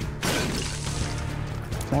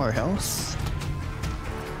 More health.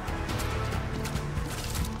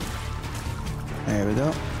 There we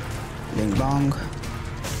go. Ding bong.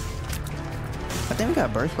 I think we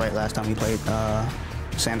got Birthright last time we played,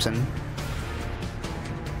 Samson.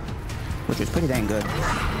 Which was pretty dang good.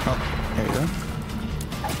 Oh, there we go.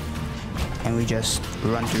 And we just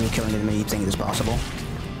run through killing as many things as possible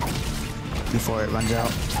before it runs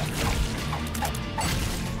out.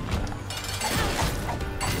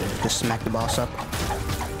 Just smack the boss up.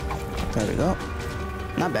 There we go.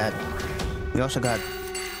 Not bad. We also got...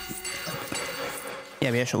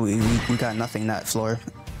 Yeah, we got nothing that floor.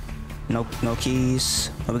 No keys.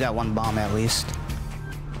 But we got 1 bomb at least.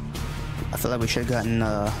 I feel like we should have gotten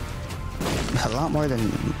a lot more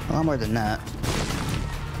than that.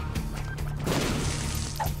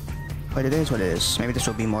 But it is what it is. Maybe this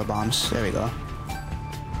will be more bombs. There we go.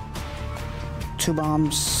 2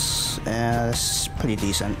 bombs. That's pretty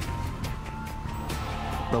decent.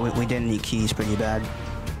 But we didn't need keys pretty bad.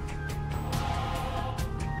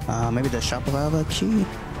 Maybe the shop will have a key.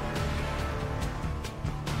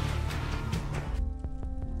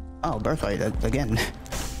 Oh, Birthright again.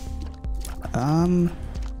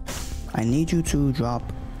 I need you to drop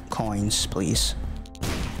coins, please.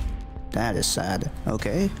 That is sad.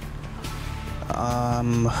 Okay.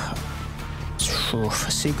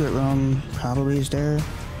 Secret room probably is there.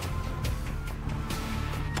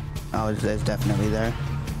 Oh, it's definitely there.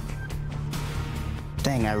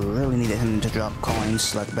 Dang, I really needed him to drop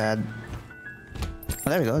coins like bad. Oh,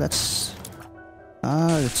 there we go. That's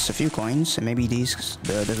it's a few coins, and maybe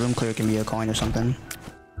the room clear can be a coin or something.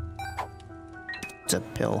 It's a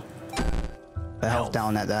pill. the health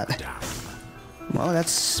down at that. Well,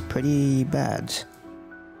 that's pretty bad.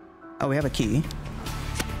 Oh, we have a key.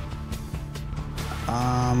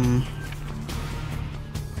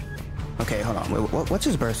 Okay, hold on. Wait, what's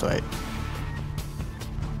his birthright?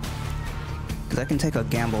 Because I can take a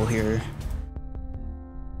gamble here.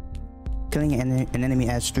 Killing an enemy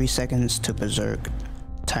adds 3 seconds to berserk.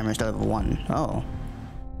 Timer instead of 1. Oh.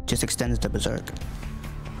 Just extends the berserk.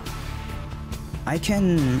 I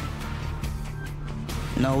can...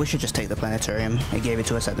 No, we should just take the planetarium. It gave it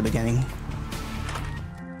to us at the beginning.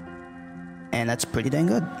 And that's pretty dang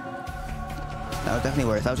good. That was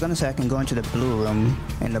definitely worth. I was gonna say I can go into the blue room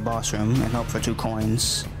in the boss room and hope for 2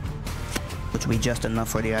 coins, which will be just enough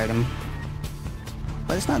for the item.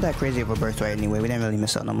 But it's not that crazy of a birthright anyway. We didn't really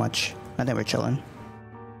miss out on much. I think we're chilling.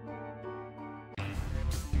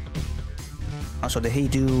 Also, did he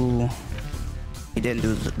do... He didn't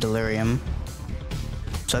do delirium.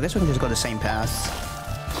 So I guess we can just go the same path.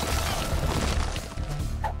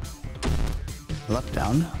 Luck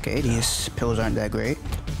down. Okay, these pills aren't that great.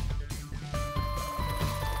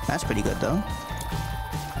 That's pretty good though.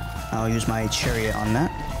 I'll use my chariot on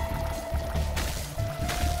that.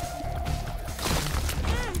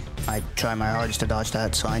 I try my hardest to dodge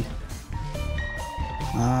that sign.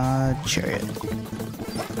 Chariot.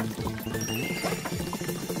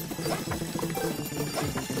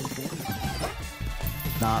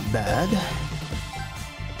 Not bad.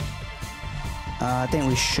 I think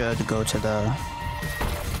we should go to the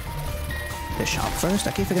shop first.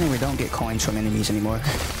 I keep forgetting we don't get coins from enemies anymore.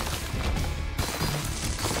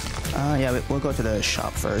 Yeah, we'll go to the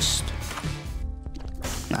shop first.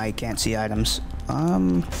 I can't see items.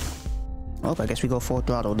 Well, I guess we go full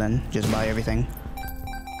throttle then. Just buy everything.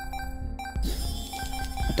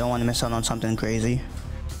 I don't want to miss out on something crazy.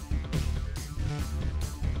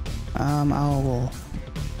 I'll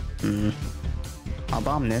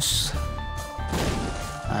bomb this.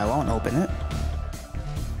 I won't open it.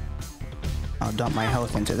 I'll dump my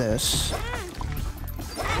health into this.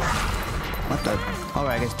 What the?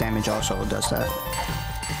 Alright, I guess damage also does that.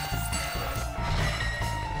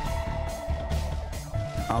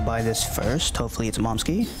 I'll buy this first. Hopefully it's mom's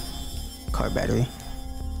key. Car battery.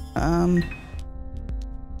 I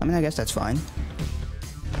mean, I guess that's fine.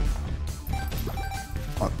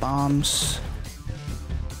 More bombs.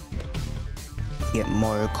 Get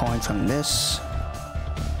more coin from this.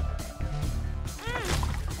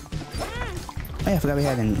 Oh yeah, I forgot we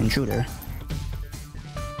had an intruder.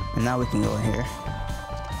 And now we can go in here.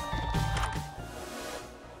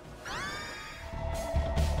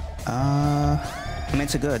 I mean,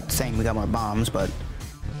 it's a good thing we got more bombs, but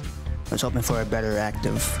I was hoping for a better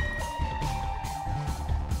active.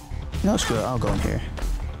 No, screw it, I'll go in here.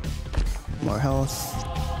 More health.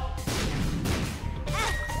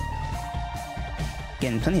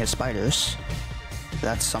 Getting plenty of spiders.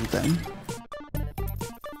 That's something.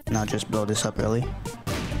 And I'll just blow this up really.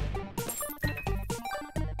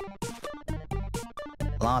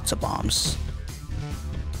 Lots of bombs.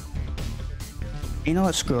 You know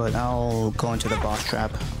what, screw it, I'll go into the boss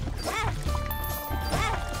trap.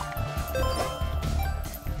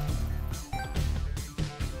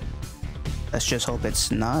 Let's just hope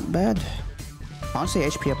it's not bad. Honestly,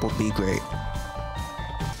 HP up would be great.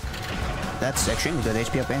 That's extremely good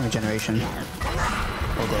HP up and regeneration.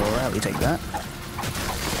 We'll go alright, we take that.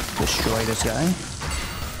 Destroy this guy.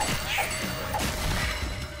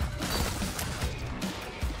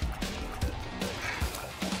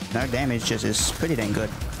 And our damage just is pretty dang good.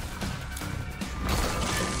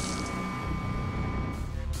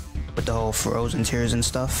 With the whole frozen tears and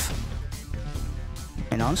stuff.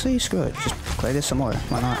 And honestly, screw it. Just play this some more.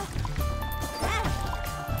 Why not?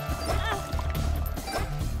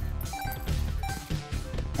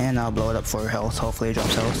 And I'll blow it up for health. Hopefully it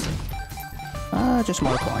drops health. Just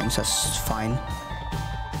more coins. That's fine.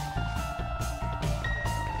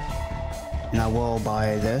 And I will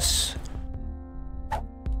buy this.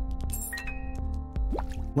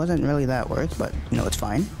 Wasn't really that worth, but you know, it's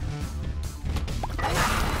fine.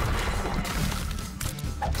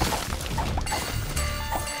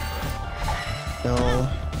 So,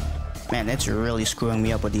 man, it's really screwing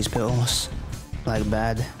me up with these pills. Like,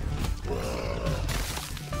 bad.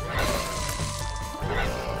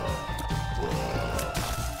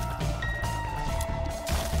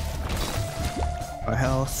 Our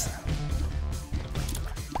health.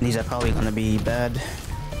 These are probably gonna be bad.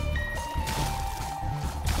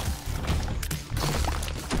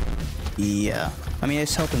 Yeah, I mean,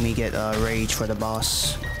 it's helping me get rage for the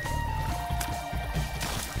boss.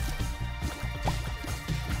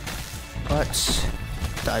 But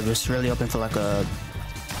I was really hoping for like a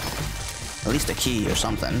At least a key or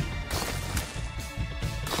something.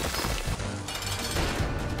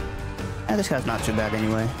 And this guy's not too bad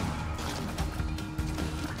anyway.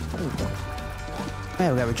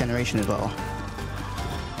 Yeah, we got regeneration as well.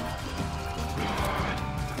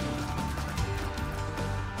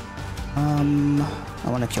 I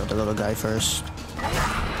want to kill the little guy first.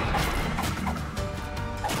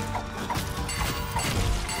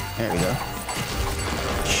 There we go.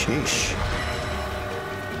 Sheesh.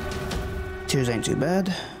 Tears ain't too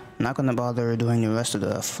bad. Not gonna bother doing the rest of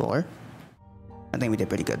the floor. I think we did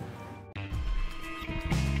pretty good.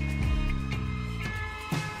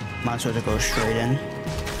 Monster to go straight in.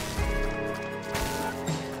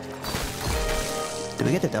 Did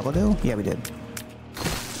we get the double deal? Yeah, we did.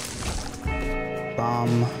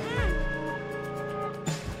 Bomb.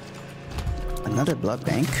 Another blood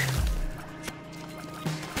bank.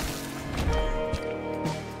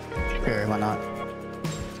 Sure, why not?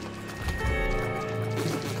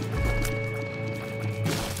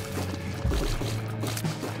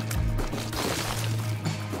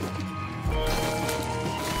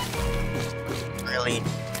 Really?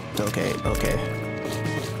 Okay, okay.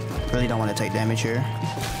 Really don't want to take damage here.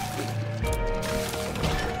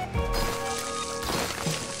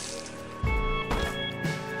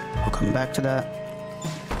 We'll come back to that.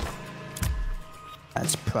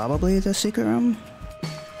 That's probably the secret room.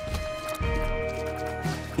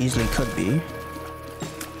 Easily could be.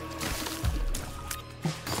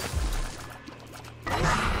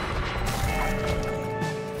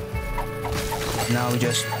 Now we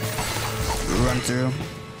just run through.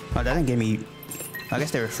 Oh, that didn't give me... I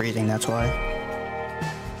guess they were freezing, that's why.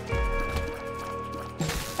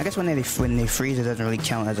 I guess when they freeze, it doesn't really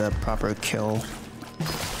count as a proper kill.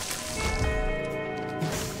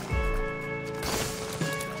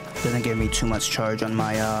 Doesn't give me too much charge on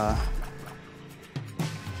my,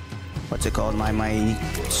 what's it called? My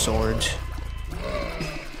sword.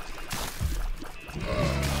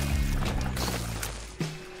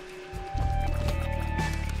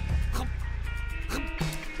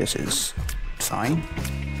 This is fine.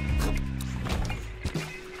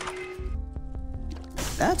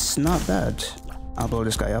 That's not bad. I'll blow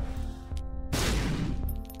this guy up.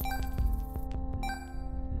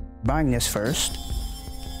 Buying this first.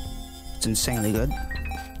 It's insanely good.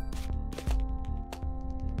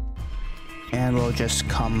 And we'll just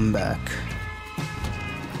come back.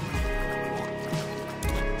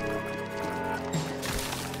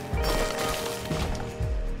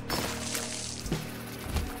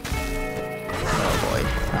 Oh boy,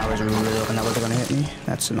 I was really hoping that was gonna hit me.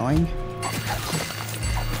 That's annoying.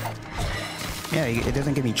 Yeah, it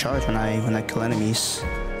doesn't give me charge when I kill enemies.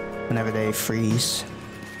 Whenever they freeze.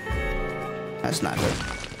 That's not good.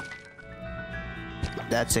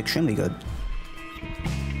 That's extremely good.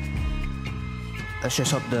 Let's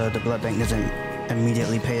just hope the blood bank doesn't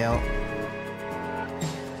immediately pay out.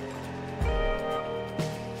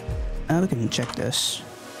 We can check this.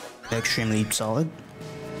 Extremely solid.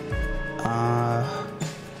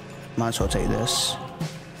 Might as well take this.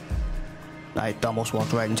 I almost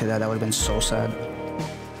walked right into that. That would have been so sad.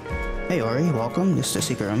 Hey Ori, welcome. This is the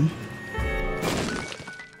secret room.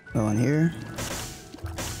 Go in here.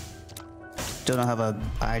 Still don't have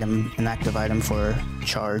an active item for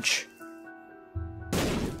charge.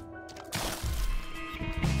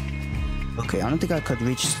 Okay, I don't think I could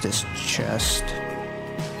reach this chest.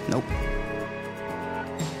 Nope.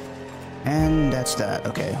 And that's that.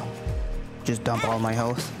 Okay. Just dump all my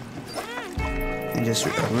health. And just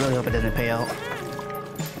really hope it doesn't pay out.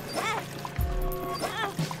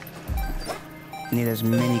 Need as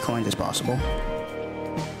many coins as possible.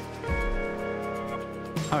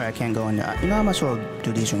 Alright, I can't go in there. You know, I might as well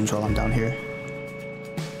do these rooms while I'm down here.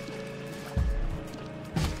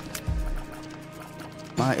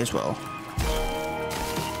 Might as well.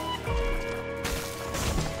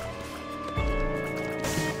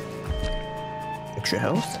 Extra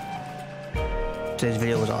health. Today's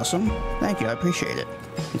video was awesome. Thank you, I appreciate it.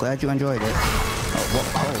 I'm glad you enjoyed it. Oh,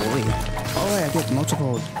 holy. Oh, I get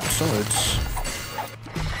multiple swords.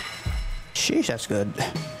 Sheesh, that's good.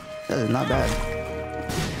 That is not bad.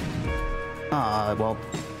 Well,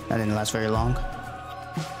 that didn't last very long.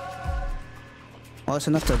 Well, it's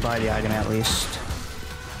enough to buy the item at least.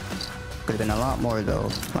 Could have been a lot more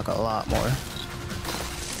though, like a lot more.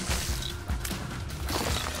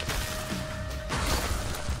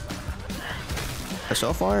 But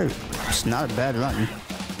so far, it's not a bad run.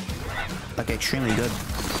 Like, extremely good.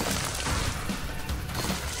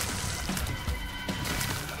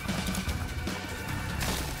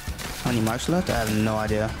 How many marks left? I have no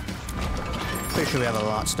idea. Pretty sure we have a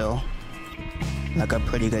lot still. like a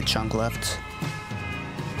pretty good chunk left.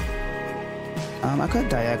 I could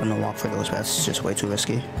diagonal walk for those, but that's just way too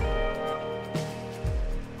risky.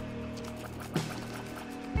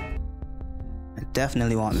 I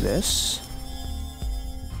definitely want this.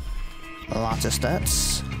 Lots of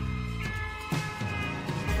stats.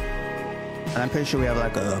 And I'm pretty sure we have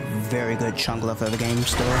like a very good chunk left of the game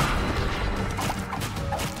still.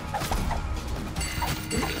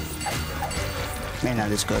 Man,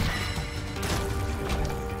 that is good.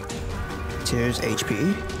 Here's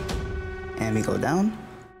HP. And we go down.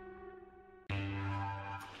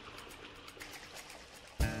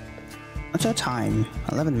 What's our time?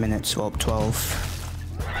 11 minutes, well,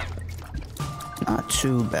 12. Not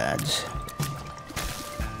too bad.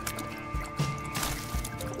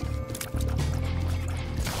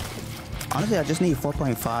 Honestly, I just need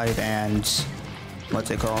 4.5 and what's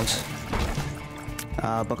it called?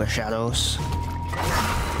 Book of Shadows.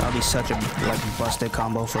 That'll be such a like busted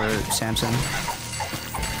combo for Samson.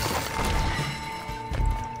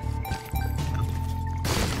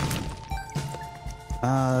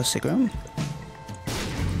 Secret room?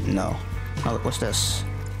 No. Oh, what's this?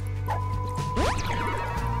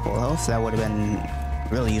 Full health, that would have been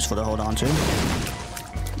really useful to hold on to.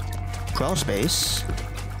 Crawl space.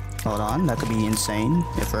 Hold on, that could be insane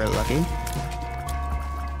if we're lucky.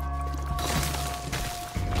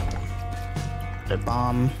 The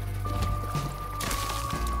bomb.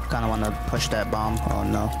 Kinda wanna push that bomb. Oh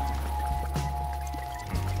no.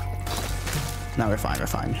 No, we're fine, we're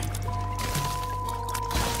fine.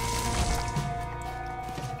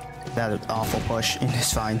 That awful push, and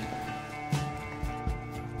it's fine.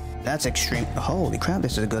 That's extreme. Holy crap,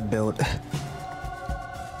 this is a good build.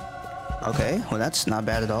 Okay, well that's not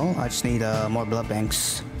bad at all. I just need more blood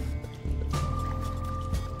banks.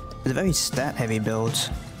 It's a very stat heavy build.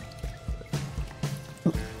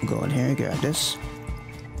 Go in here, grab this.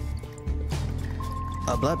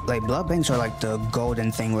 Blood banks are like the golden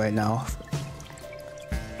thing right now.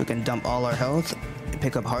 We can dump all our health,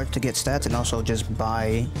 pick up heart to get stats, and also just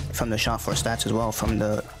buy from the shop for stats as well from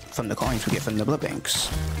the coins we get from the blood banks.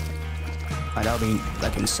 And that would be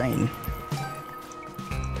like insane.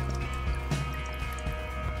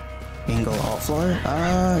 You can go all floor.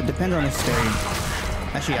 Depends on if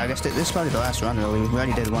they. Actually, I guess this is probably the last run. Really, we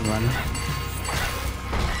already did one run.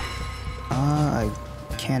 I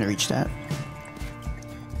can't reach that.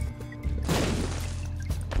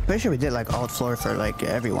 Pretty sure we did like alt floor for like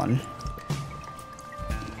everyone.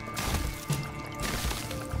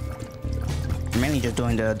 Mainly just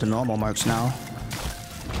doing the normal marks now.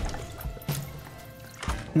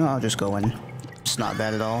 No, I'll just go in. It's not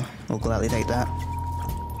bad at all. We'll gladly take that.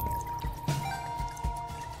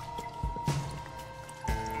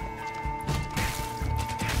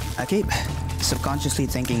 I keep subconsciously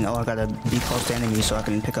thinking, oh, I gotta be close to enemies so I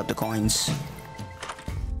can pick up the coins.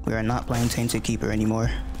 We are not playing Tainted Keeper anymore.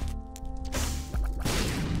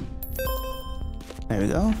 There we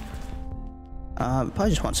go. Probably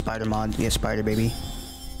just want Spider mod. Yeah, Spider Baby.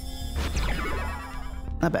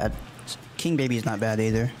 Not bad. King Baby is not bad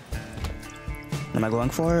either. What am I going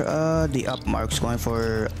for? The up marks. Going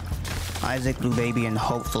for Isaac, Blue Baby, and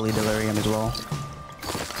hopefully Delirium as well.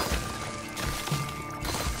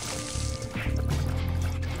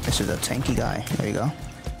 This is a tanky guy. There you go.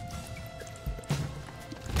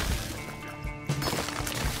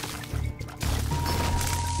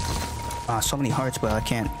 So many hearts, but I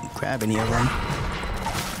can't grab any of them.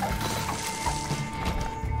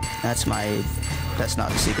 That's not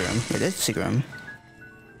the secret room. It is the secret room.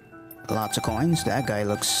 Lots of coins. That guy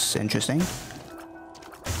looks interesting.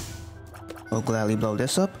 We'll gladly blow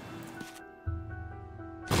this up.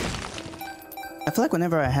 I feel like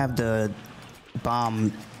whenever I have the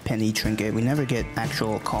bomb penny trinket, we never get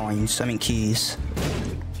actual coins. I mean keys.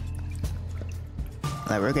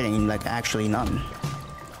 Like we're getting like actually none.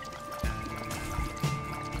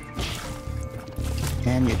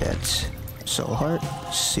 And you're dead. Soul heart,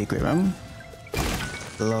 secret room.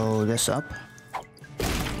 Blow this up.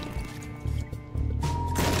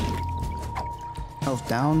 Health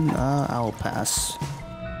down. I'll pass.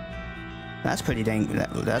 That's pretty dang.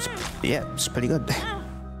 That's yeah, it's pretty good.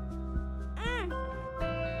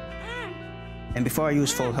 And before I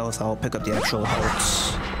use full health, I'll pick up the actual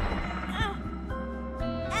hearts.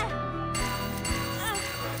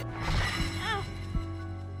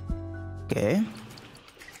 Okay.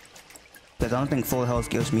 Because I don't think full health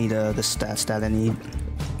gives me the stats that I need.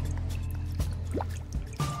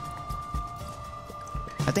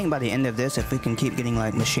 I think by the end of this, if we can keep getting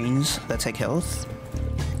like machines that take health,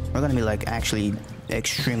 we're gonna be like actually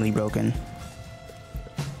extremely broken.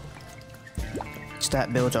 It's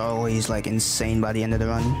stat builds are always like insane by the end of the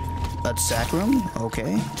run. A sack room?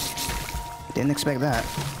 Okay. Didn't expect that.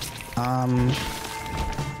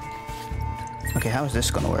 Okay, how is this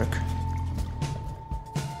gonna work?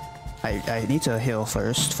 I need to heal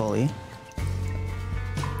first, fully.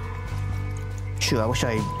 Shoot, I wish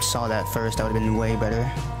I saw that first. That would have been way better.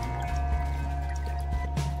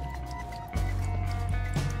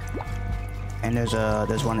 And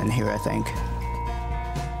there's one in here, I think.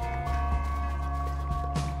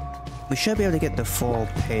 We should be able to get the full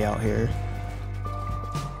payout here.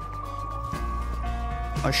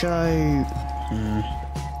 Or should I...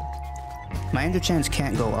 My ender chance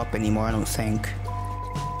can't go up anymore, I don't think.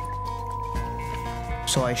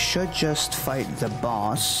 So I should just fight the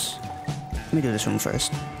boss. Let me do this one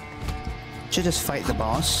first. Should just fight the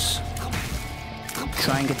boss.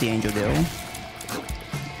 Try and get the angel deal.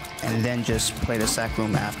 And then just play the sack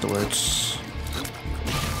room afterwards.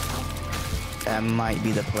 That might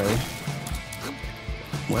be the play.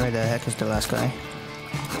 Where the heck is the last guy?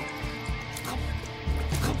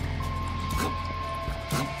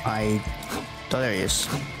 Oh, there he is.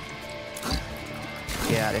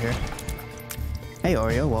 Get out of here. Hey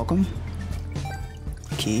Oreo, welcome.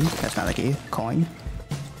 Key, that's not a key. Coin.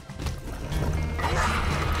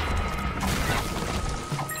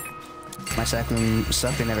 My sack room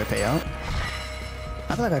suck, they never pay out.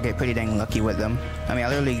 I feel like I get pretty dang lucky with them. I mean, I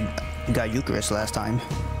literally got Eucharist last time.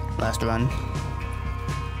 Last run.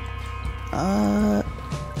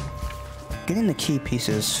 Getting the key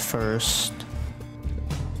pieces first.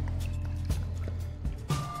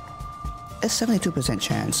 It's 72%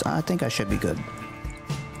 chance. I think I should be good.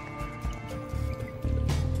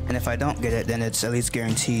 And if I don't get it, then it's at least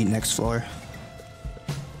guaranteed next floor.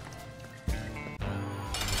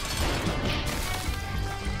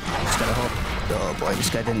 Just gotta hope. Oh boy, this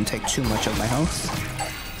guy didn't take too much of my health.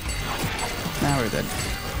 Now we're good.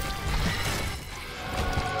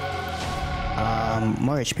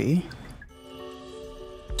 More HP.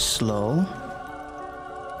 Slow.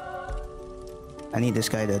 I need this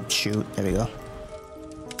guy to shoot. There we go.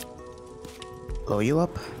 Blow you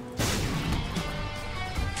up.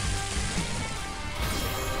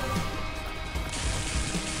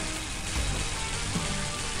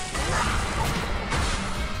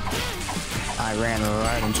 I ran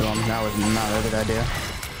right into him. That was not a good idea.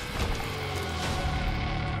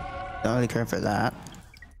 Don't really care for that.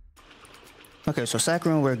 Okay, so sack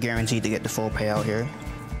room, we're guaranteed to get the full payout here,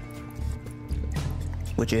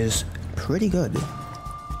 which is pretty good.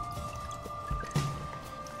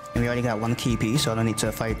 And we already got one key piece, so I don't need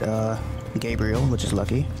to fight Gabriel, which is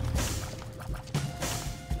lucky.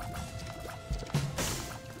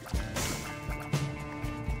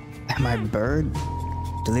 My bird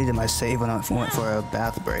deleted my save when I went for a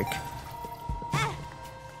bath break.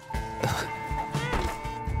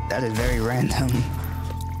 That is very random.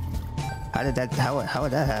 How did that? How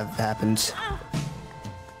would that have happened?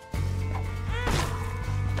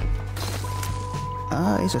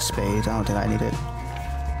 Ace of spades. I don't think I need it.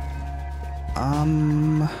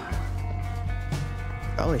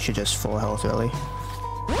 Probably should just full health early.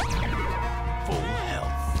 Full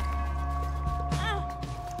health.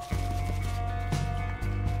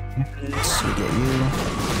 Let's get you.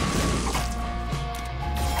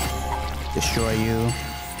 Destroy you.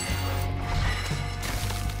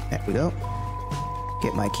 There we go.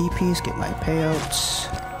 Get my key piece, get my payouts.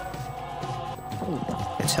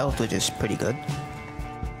 Its health, which is pretty good.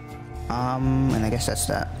 And I guess that's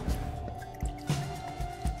that.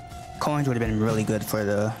 Coins would have been really good for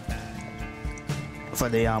the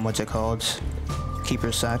what's it called?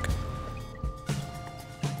 Keeper's sack.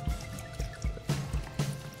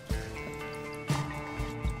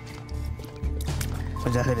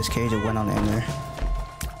 Was that hit his cage? It went on in there.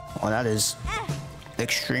 Oh, that is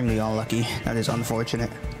extremely unlucky. That is unfortunate.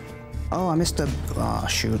 Oh, I missed the... Oh,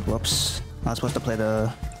 shoot. Whoops. I was supposed to play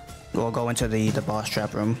the... We'll go into the boss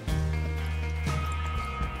trap room.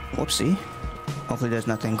 Whoopsie. Hopefully there's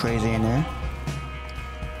nothing crazy in there.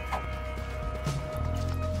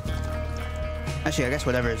 Actually, I guess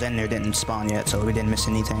whatever is in there didn't spawn yet, so we didn't miss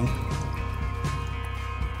anything.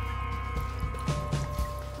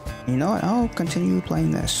 You know what? I'll continue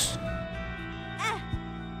playing this.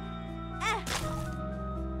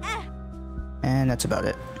 And that's about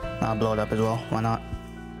it. I'll blow it up as well. Why not?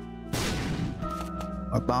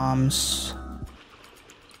 More bombs.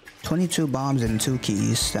 22 bombs and 2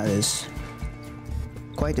 keys. That is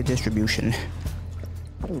quite the distribution.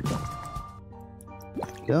 There you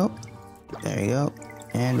go. There you go.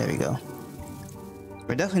 And there we go.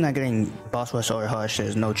 We're definitely not getting boss rush or hush.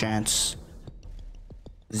 There's no chance.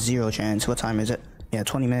 Zero chance. What time is it? Yeah,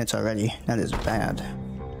 20 minutes already. That is bad.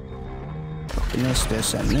 Open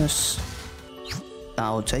this, and this.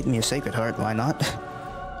 I'll take me a Sacred Heart, why not?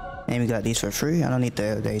 And we got these for free. I don't need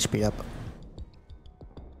the HP up.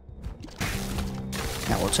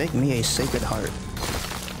 That will take me a Sacred Heart.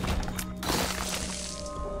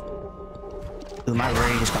 Dude, my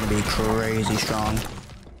rage is gonna be crazy strong.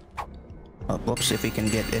 Oh, whoops, if we can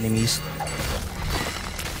get enemies.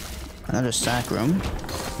 Another sack room.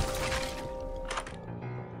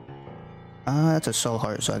 That's a soul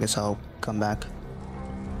heart, so I guess I'll come back.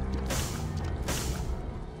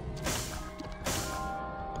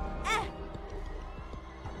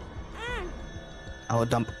 I will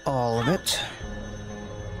dump all of it.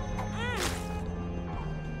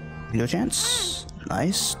 No chance.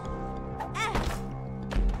 Nice.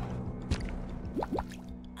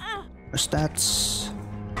 Stats.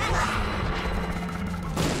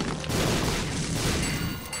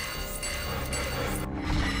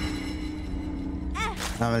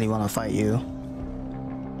 I don't really want to fight you.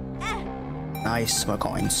 Nice, more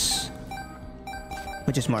coins.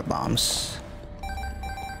 Which is more bombs.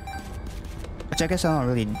 Which I guess I don't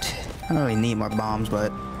really need more bombs,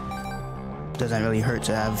 but it doesn't really hurt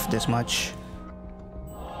to have this much.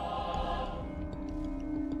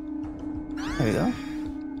 There we go.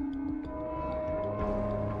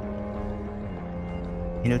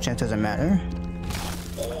 No chance doesn't matter.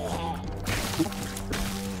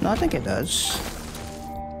 No, I think it does.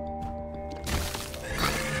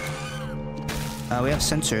 We have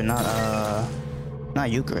Censor,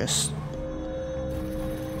 not Eucharist.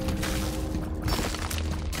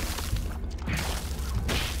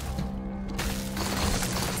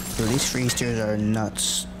 Dude, these freeze tiers are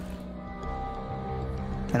nuts.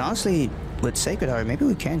 And honestly, with Sacred Heart, maybe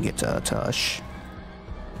we can get to Tush.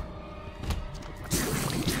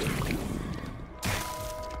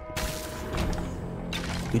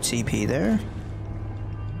 You TP there.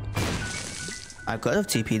 I could have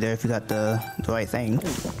TP there if you got the right thing.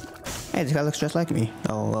 Hey, this guy looks just like me.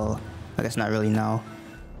 Oh well, I guess not really now.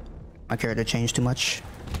 My character changed too much.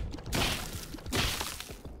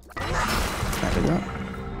 There we go.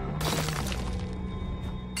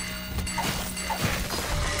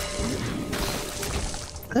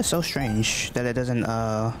 That's so strange that it doesn't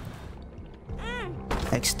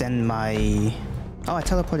extend my... Oh, I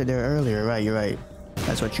teleported there earlier. Right, you're right.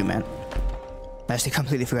 That's what you meant. I actually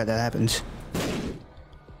completely forgot that happened.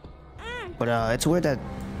 But it's weird that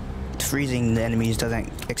freezing the enemies doesn't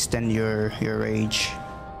extend your rage.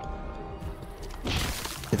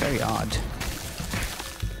 It's very odd.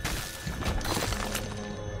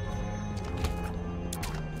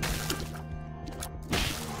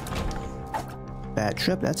 Bad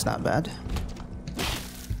trip, that's not bad.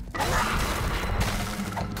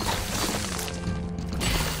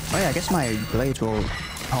 Oh yeah, I guess my blades will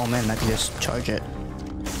home in. I can just charge it.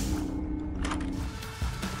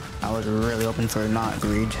 I was really hoping for not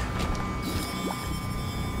greed.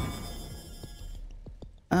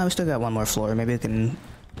 We still got one more floor. Maybe we can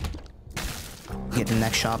get the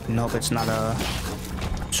next shop and hope it's not a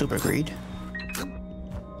super greed.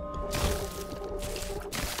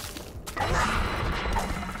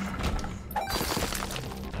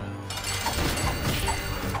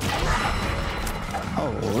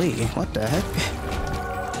 Holy, what the heck?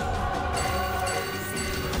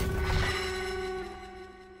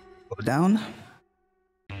 Go down.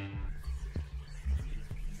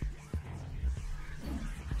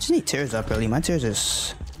 Just need tears up really. My tears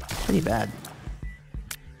is pretty bad.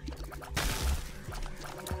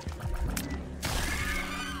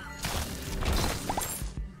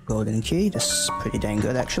 Golden key, that's pretty dang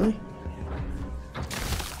good actually.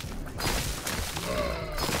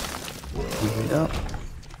 Here we go.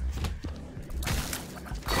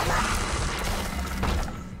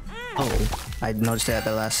 Oh, I noticed that at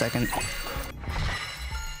the last second.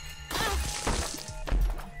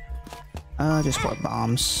 Just more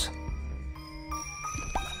bombs.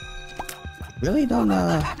 Really don't,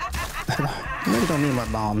 really don't need more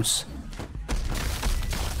bombs.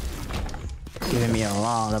 Giving me a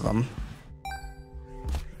lot of them.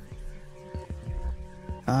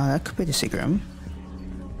 That could be the secret room.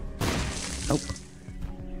 Nope.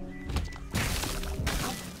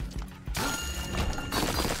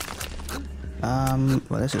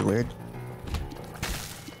 Well, this is weird.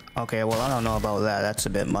 Okay, well, I don't know about that. That's a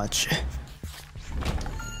bit much.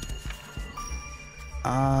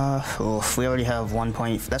 Oof, we already have 1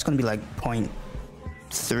 point. That's gonna be like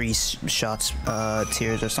 0.3 shots,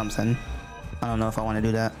 tiers or something. I don't know if I want to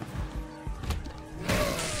do that.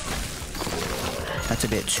 That's a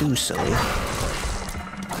bit too silly.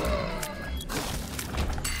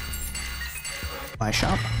 my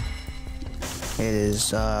shop. It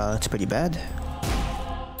is, it's pretty bad.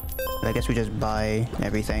 But I guess we just buy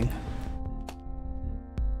everything.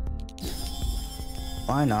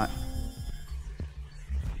 Why not?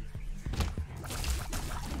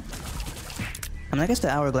 I mean, I guess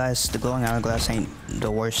the hourglass, the glowing hourglass ain't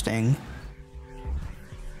the worst thing.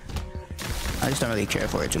 I just don't really care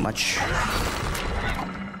for it too much.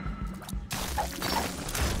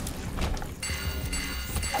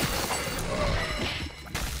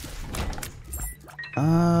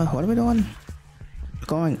 What are we doing?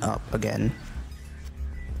 Going up again.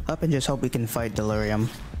 Up and just hope we can fight Delirium.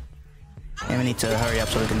 And we need to hurry up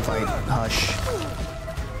so we can fight Hush.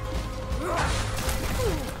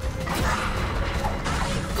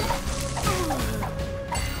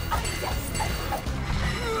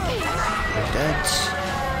 Dead.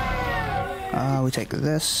 We take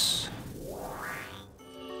this.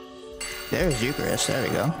 There's Eucharist, there we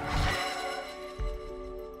go.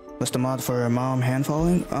 What's the mod for mom hand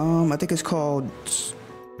falling? I think it's called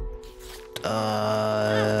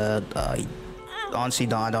honestly,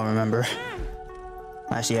 I don't remember.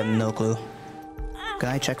 I actually have no clue. Can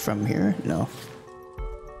I check from here? No.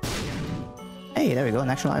 Hey, there we go,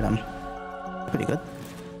 an actual item. Pretty good.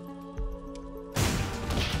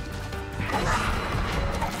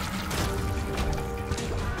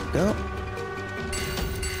 Go.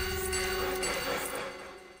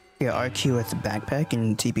 Yeah, RQ with the backpack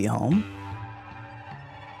and TP home.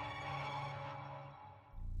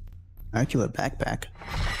 RQ with backpack.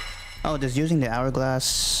 Oh, does using the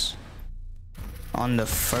hourglass on the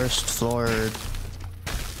first floor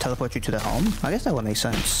teleport you to the home? I guess that would make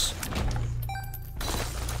sense.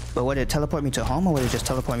 But would it teleport me to home, or would it just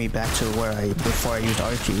teleport me back to where before I used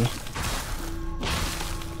RQ?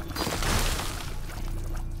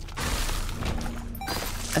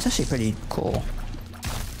 That's actually pretty cool.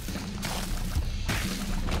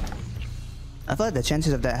 I feel like the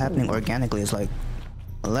chances of that happening organically is like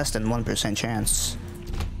less than 1% chance.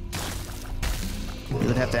 You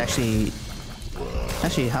would have to actually...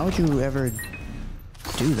 Actually, how would you ever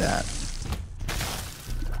do that?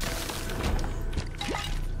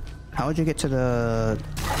 How would you get to the...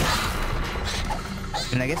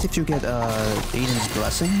 And I guess if you get Eden's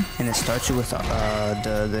Blessing and it starts you with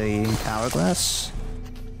the hourglass.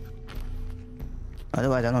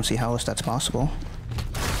 Otherwise, I don't see how else that's possible.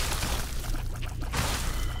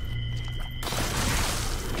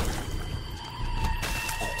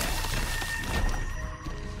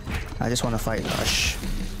 I just want to fight Hush.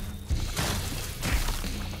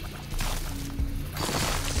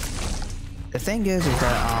 The thing is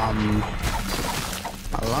that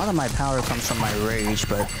a lot of my power comes from my rage,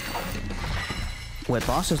 but with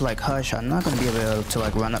bosses like Hush, I'm not gonna be able to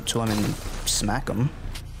like run up to him and smack him.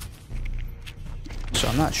 So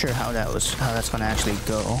I'm not sure how that's gonna actually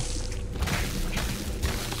go.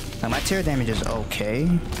 Now my tear damage is okay,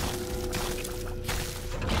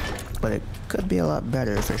 but it could be a lot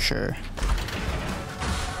better for sure.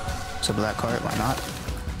 It's a black card, why not?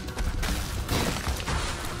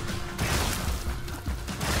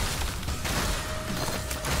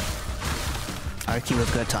 RQ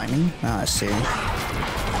with good timing. Ah, I see.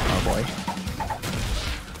 Oh boy.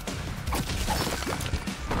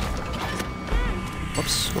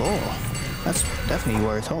 Whoops. Oh, that's definitely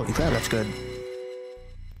worth. Holy crap, that's good.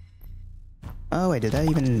 Oh wait, did that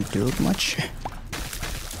even do much?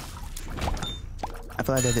 I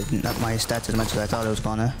feel like that didn't up my stats as much as I thought it was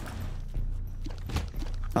gonna.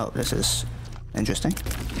 Oh, this is interesting.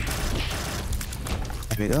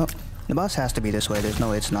 There we go. The boss has to be this way. There's no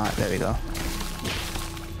way it's not. There we go.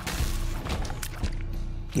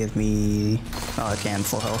 Give me... Oh, I can.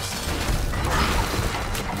 Full health.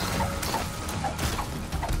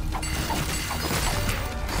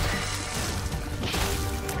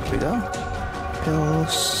 There we go.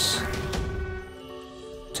 Pills.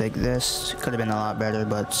 Take this. Could have been a lot better,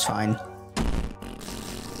 but it's fine.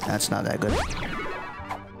 That's not that good.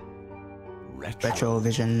 Retro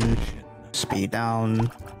vision. Speed down.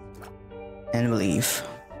 And relief.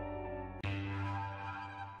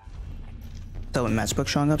 So with matchbook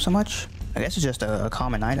showing up so much, I guess it's just a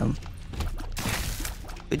common item.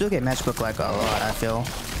 We do get matchbook like a lot, I feel.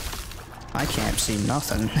 I can't see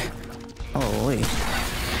nothing. Holy.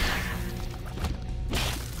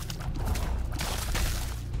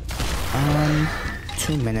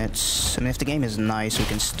 2 minutes. I mean, if the game is nice, we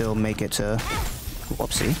can still make it to...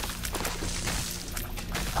 Whoopsie.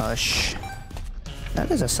 Hush. That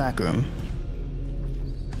is a sack room.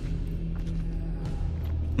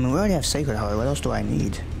 I mean, we already have Sacred Heart. What else do I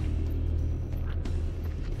need?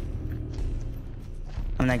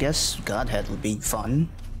 I mean, I guess Godhead would be fun.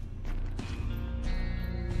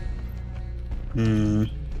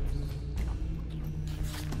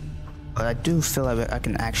 But I do feel like I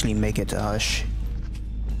can actually make it to Hush.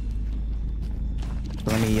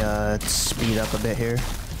 Let me speed up a bit here.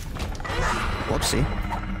 Whoopsie.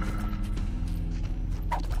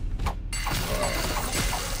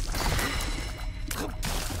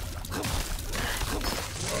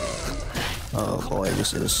 Oh boy,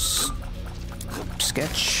 this is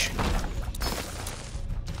sketch.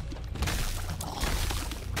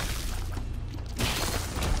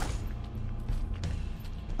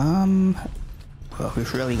 Well,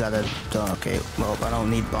 we've really gotta. Okay, well, I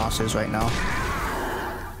don't need bosses right now.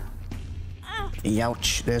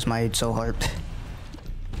 Youch, there's my soul heart.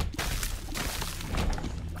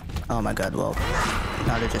 Oh my god, well,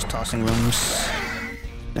 now they're just tossing rooms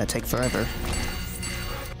that take forever.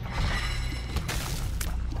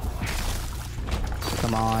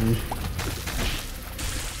 Come on.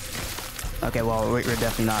 Okay, well, we're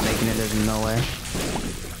definitely not making it, there's no way.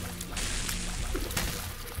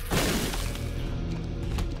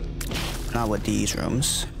 Not with these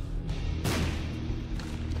rooms.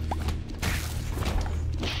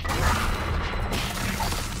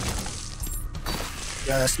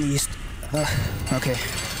 Sneezed. Okay.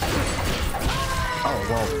 Oh,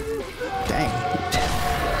 well. Dang.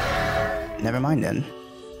 Never mind then.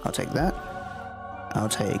 I'll take that. I'll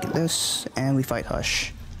take this, and we fight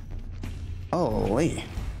Hush. Oh, wait.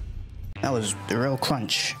 That was a real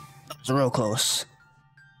crunch. That was real close.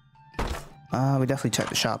 We definitely checked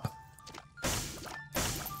the shop.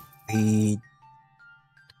 We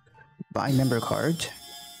buy member card.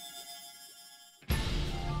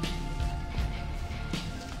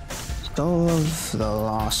 Soul of the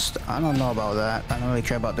Lost. I don't know about that. I don't really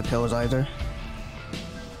care about the pills either.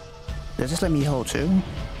 Does this let me hold 2?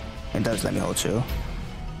 It does let me hold 2.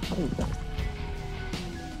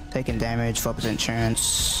 Taking damage, 4%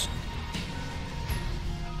 chance.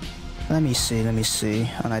 Let me see.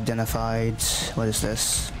 Unidentified. What is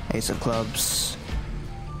this? Ace of Clubs.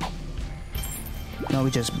 No,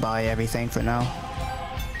 we just buy everything for now.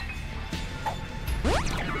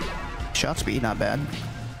 Shot speed, not bad.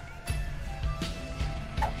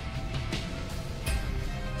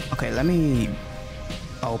 Okay, let me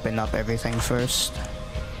open up everything first.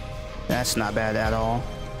 That's not bad at all.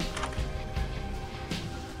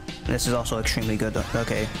 This is also extremely good.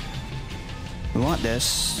 Okay. We want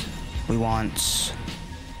this. We want...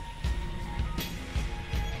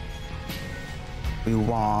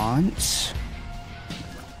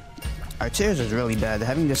 Our tears is really bad.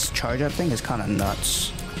 Having this charge up thing is kind of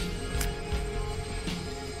nuts.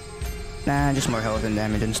 Nah, just more health and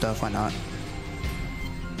damage and stuff. Why not?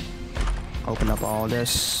 Open up all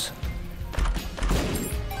this.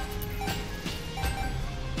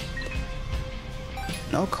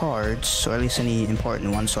 No cards, or at least any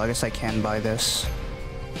important ones, so I guess I can buy this.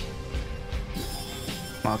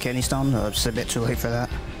 Well, kidney stone, it's a bit too late for that.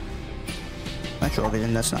 Metro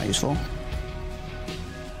vision, that's not useful.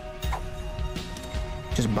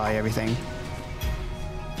 Just buy everything.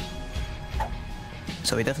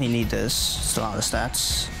 So we definitely need this. Still out of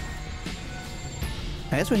stats.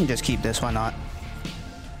 I guess we can just keep this, why not?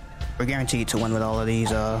 We're guaranteed to win with all of these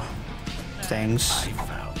things. I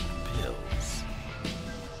found pills.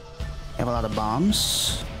 We have a lot of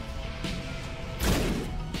bombs.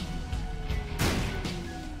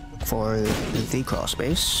 For the crawl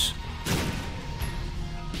space.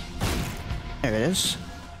 There it is.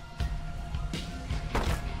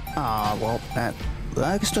 Ah, well, that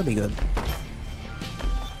can still be good.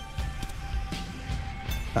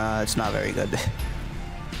 It's not very good.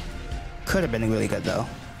 Could have been really good though.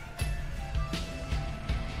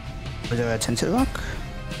 Was there a tinted rock?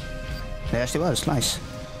 There actually was. Nice.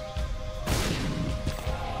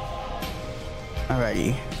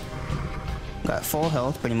 Alrighty. Got full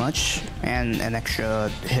health pretty much, and an extra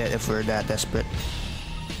hit if we're that desperate.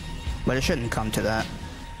 But it shouldn't come to that.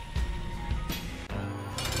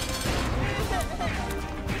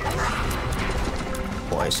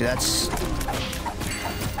 Boy, see that's...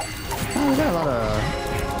 Oh, we got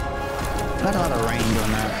a lot of rain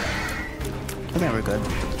doing that. I think we're good.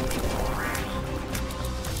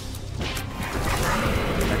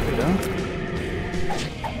 There we go.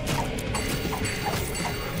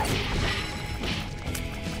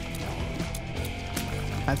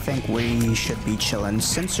 I think we should be chilling.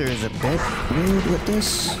 Sensor is a bit rude with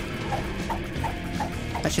this.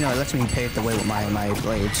 Actually, no, it lets me pave the way with my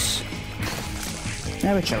blades.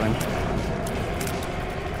 Yeah, we're chilling.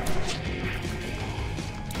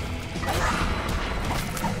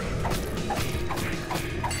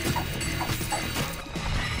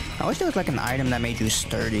 I wish there was like an item that made you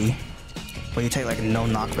sturdy, where you take like no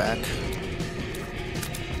knockback.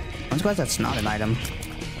 I'm surprised that's not an item.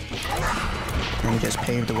 And just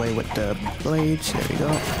paved the way with the blades. There we go.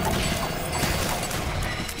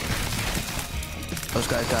 Those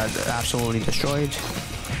guys got absolutely destroyed.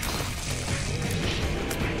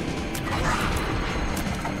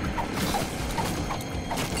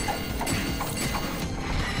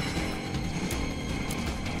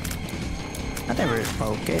 I think we're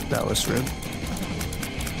okay. That was rude.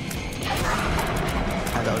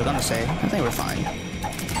 As I was gonna say, I think we're fine.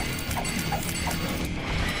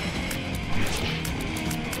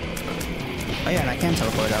 Oh yeah, and I can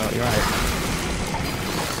teleport out, you're right.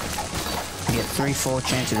 You get 3 full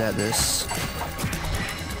chances at this.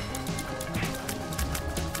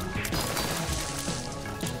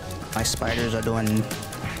 My spiders are doing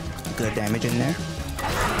good damage in there.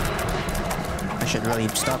 I should really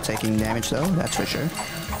stop taking damage though, that's for sure.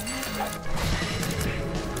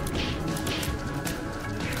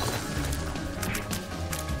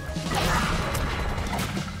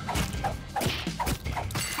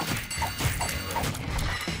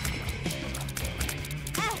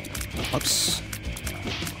 Oops.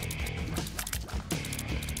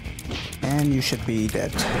 And you should be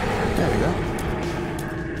dead. There we go.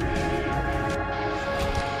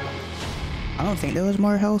 I don't think there was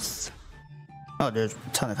more health. Oh, there's a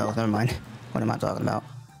ton of health, never mind. What am I talking about?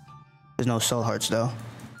 There's no soul hearts though.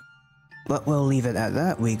 But we'll leave it at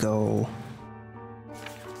that. We go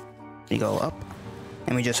up.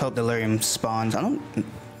 And we just hope delirium spawns. I don't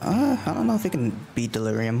know if we can beat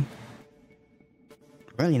delirium.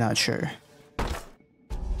 Really not sure.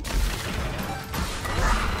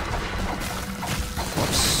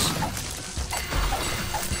 Whoops.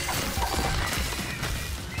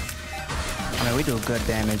 I mean, we do good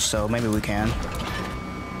damage, so maybe we can.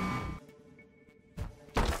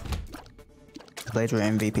 The blades were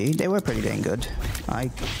MVP. They were pretty dang good. I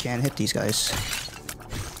can't hit these guys.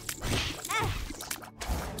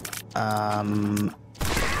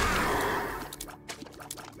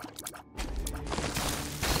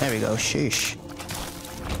 There we go, sheesh.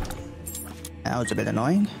 That was a bit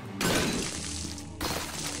annoying.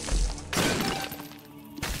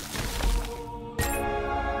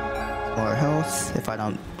 More health, if I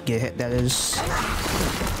don't get hit, that is.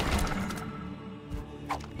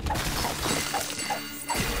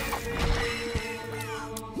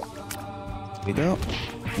 Here we go.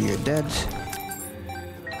 You're dead.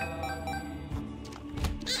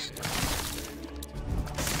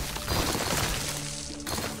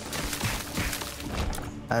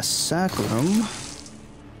 A sack room.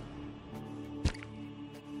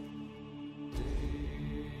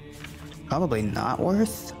 Probably not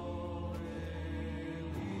worth.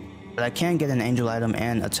 But I can get an angel item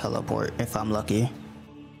and a teleport if I'm lucky.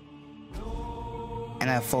 And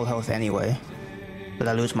I have full health anyway. But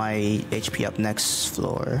I lose my HP up next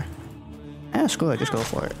floor. Eh, screw it, just go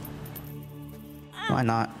for it. Why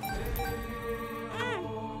not?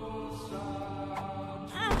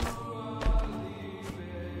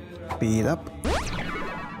 Speed up.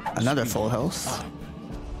 Another full health.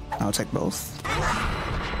 I'll take both.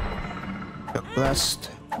 Got blessed.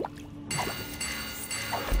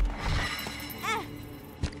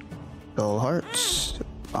 Soul hearts.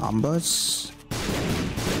 Bombas.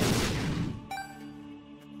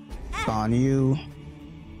 On you.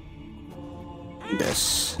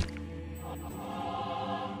 This.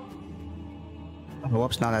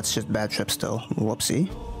 Whoops, now that's just bad trip still. Whoopsie.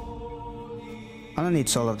 I don't need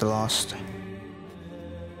Soul of the Lost.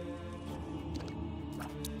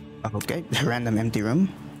 Okay, random empty room.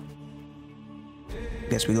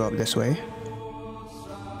 Guess we go up this way.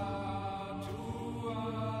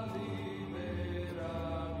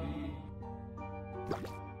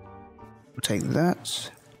 We'll take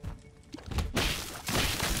that.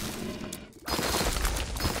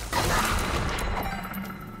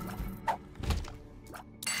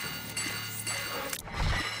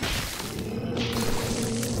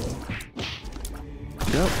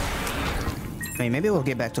 Go. I mean, maybe we'll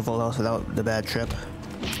get back to full health without the bad trip.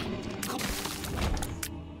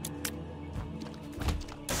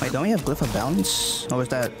 Wait, don't we have Glyph of Balance? Or was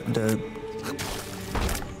that the...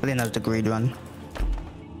 I think that was the Greed run.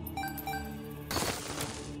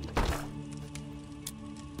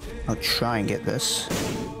 I'll try and get this.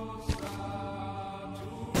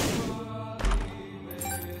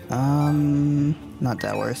 Not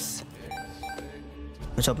that worth.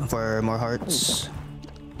 Let's open for more hearts.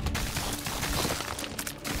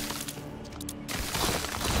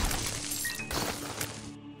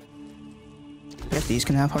 I guess these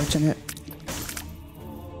can have hearts in it.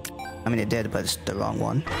 I mean, it did, but it's the wrong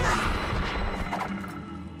one.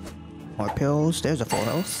 More pills. There's a full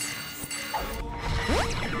health.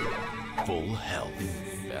 Full health.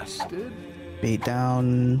 Vested. Beat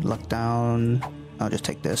down, luck down. I'll just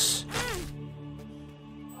take this.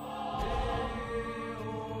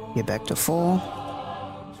 Get back to full.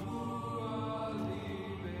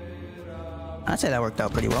 I'd say that worked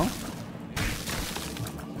out pretty well.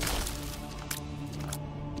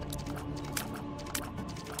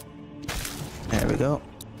 There we go.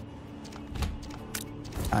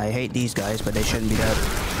 I hate these guys, but they shouldn't be that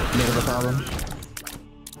big of a problem.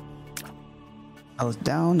 I was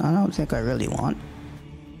down. I don't think I really want.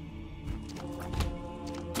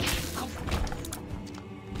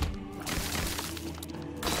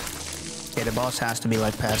 Okay, the boss has to be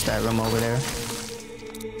like past that room over there.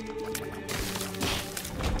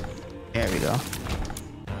 There we go.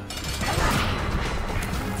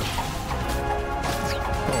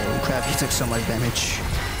 Holy crap, he took so much damage.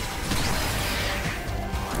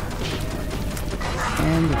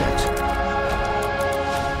 And we're dead.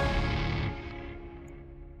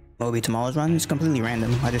 What will be tomorrow's run? It's completely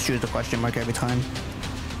random. I just choose the question mark every time.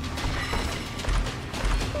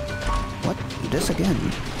 What? This again?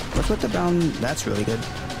 What's with the brown? That's really good.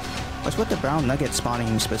 What's with the brown nugget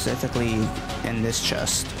spawning specifically in this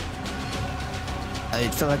chest? I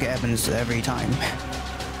feel like it happens every time.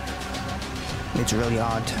 It's really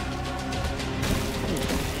odd.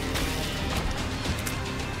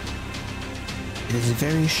 It is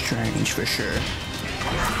very strange for sure.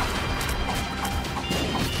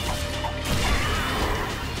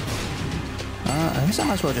 I guess I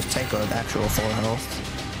might as well just take an actual full health.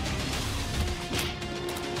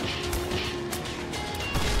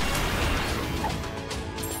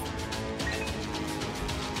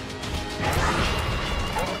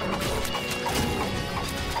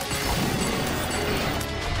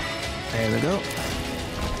 There we go.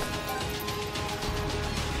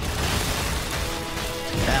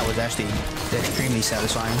 That was actually extremely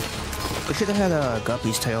satisfying. We should have had a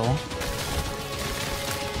Guppy's tail.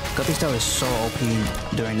 Guppy's tail is so OP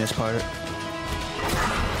during this part.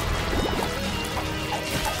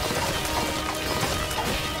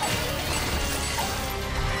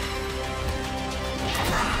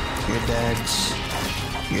 You're dead.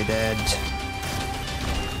 You're dead.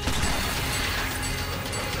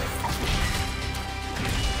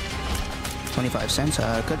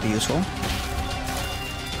 $0.25 could be useful.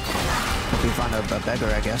 If we find a beggar,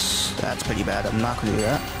 I guess. That's pretty bad. I'm not gonna do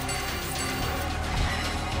that.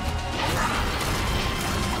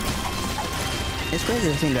 It's crazy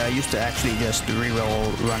to think that I used to actually just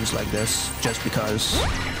reroll runs like this, just because.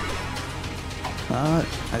 I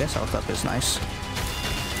guess health up is nice.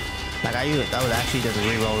 Like I would actually just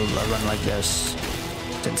reroll a run like this.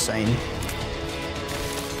 It's insane.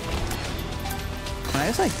 I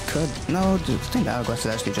guess I could. No, dude, I think Hourglass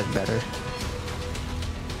is actually just better.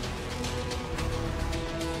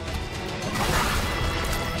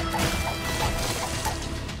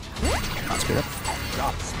 I'll speed up.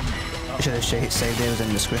 I should have saved those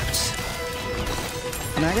in the scripts.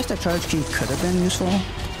 I mean, I guess the charge key could have been useful.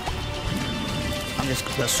 I'm just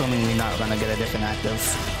assuming we're not gonna get a different active.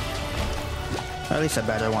 Or at least a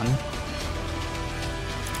better one.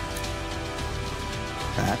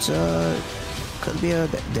 That's could be a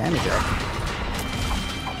damage up.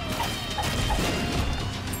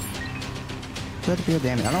 Could be a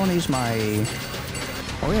damage. I don't want to use my.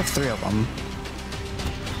 Oh, we have 3 of them.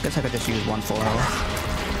 Guess I could just use 1 full health.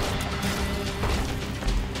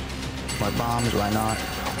 More bombs, why not?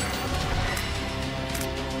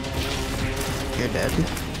 You're dead.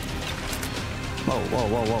 Whoa, whoa,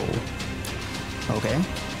 whoa, whoa. Okay.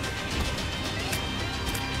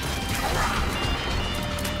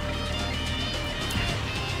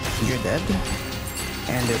 You're dead.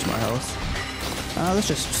 And there's more health. Let's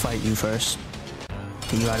just fight you first.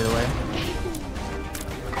 Get you out of the way.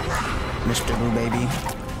 Mr. Blue Baby.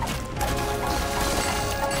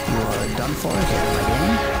 You are done for here in my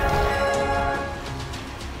game.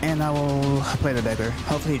 And I will play the beggar.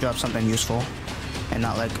 Hopefully he drops something useful. And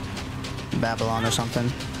not like Babylon or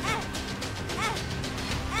something.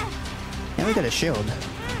 And we got a shield.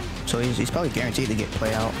 So he's probably guaranteed to get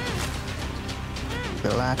play out.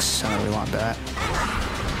 Relax, I don't really want that.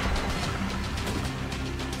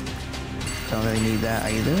 Don't really need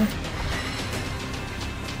that either.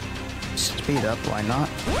 Speed up, why not?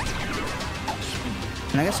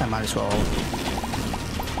 And I guess I might as well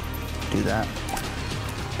do that.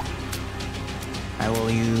 I will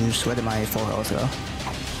use, where did my full health go?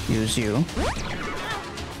 Use you.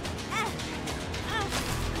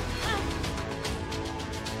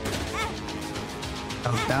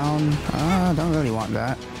 Down. Don't really want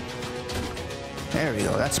that. There we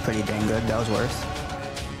go. That's pretty dang good. That was worth.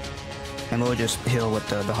 And we'll just heal with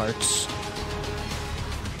the hearts.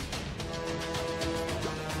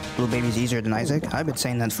 Blue Baby's easier than Isaac. I've been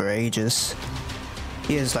saying that for ages.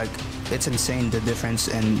 He is like, it's insane the difference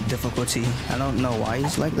in difficulty. I don't know why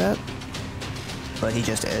he's like that, but he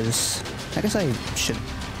just is. I guess I should,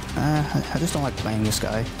 I just don't like playing this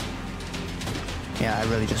guy. Yeah, I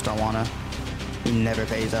really just don't wanna. He never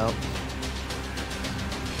pays out.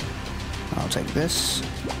 I'll take this.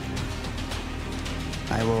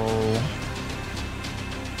 I will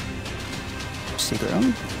secret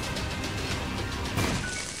room.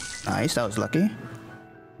 Nice, that was lucky.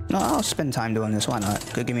 No, I'll spend time doing this, why not?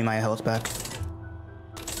 Could give me my health back.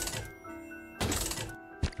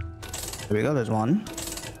 There we go, there's one.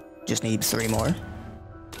 Just need 3 more.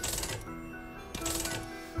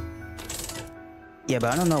 Yeah,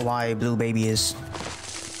 but I don't know why Blue Baby is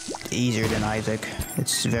easier than Isaac.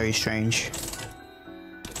 It's very strange.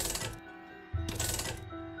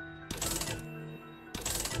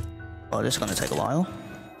 Oh, this is gonna take a while.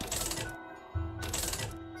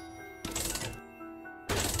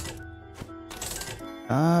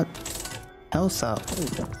 Health up.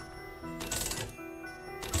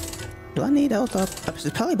 Do I need health up? It's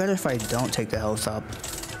probably better if I don't take the health up.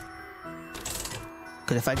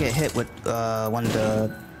 Cause if I get hit with one of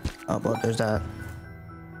the, oh well, there's that.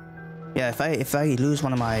 Yeah, if I lose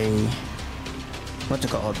one of my, what's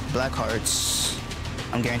it called, black hearts,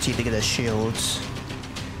 I'm guaranteed to get a shield.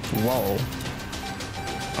 Whoa.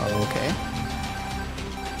 Okay.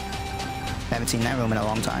 Haven't seen that room in a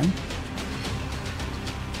long time.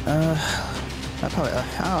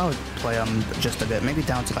 I'll play just a bit, maybe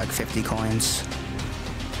down to like 50 coins.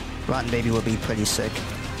 Rotten Baby would be pretty sick.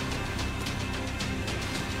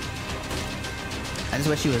 I just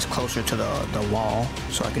wish he was closer to the wall,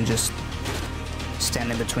 so I can just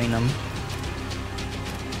stand in between them.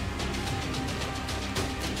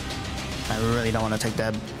 I really don't want to take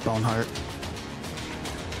that bone heart.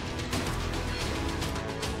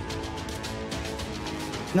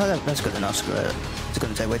 No, that's good enough, screw it. It's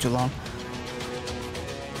gonna take way too long.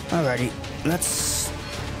 Alrighty, let's...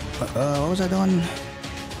 what was I doing?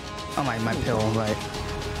 Oh, my pill, right.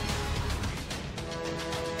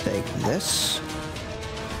 Take this.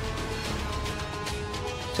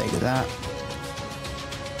 Take that.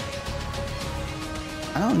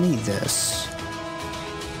 I don't need this.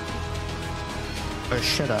 Or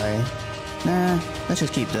should I? Nah, let's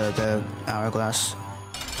just keep the hourglass.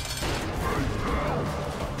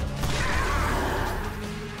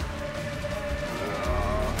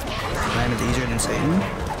 Lamb is easier than Satan.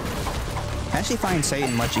 I actually find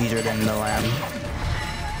Satan much easier than the Lamb.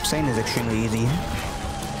 Satan is extremely easy.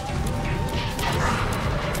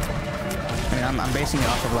 I mean, I'm basing it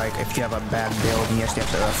off of like if you have a bad build and you actually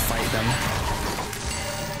have to fight them.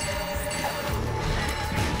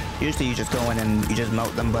 Usually you just go in and you just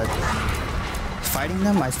melt them, but fighting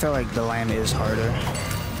them, I feel like the Lamb is harder.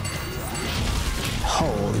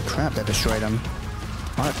 Holy crap, that destroyed him.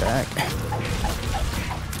 What the heck?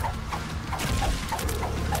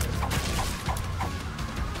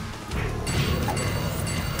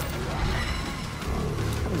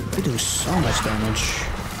 They do so much damage.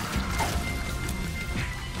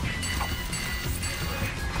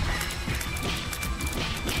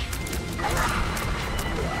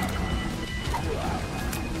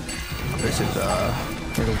 This is a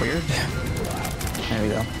little weird. There we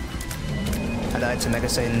go. I died to Mega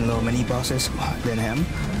Satan little mini bosses than him.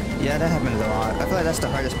 Yeah, that happens a lot. I feel like that's the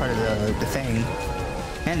hardest part of the thing.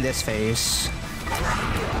 And this phase.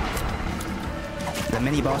 The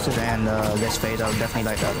mini bosses and this phase are definitely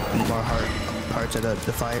like the more hard parts of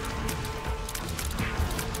the fight.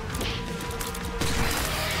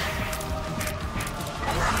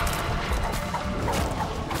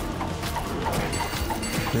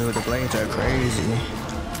 Dude, the blades are crazy.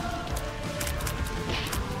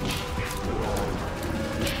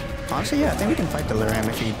 Honestly, yeah, I think we can fight the Lyrium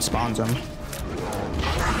if he spawns him.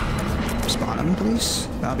 Spawn him, please?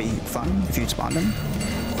 That'll be fun if you spawn him.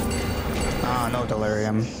 Ah, no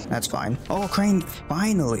delirium. That's fine. Oh, Crane,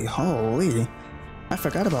 finally! Holy. I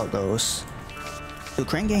forgot about those. The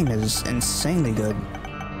Crane game is insanely good.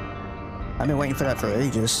 I've been waiting for that for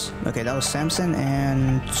ages. Okay, that was Samson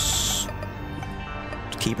and...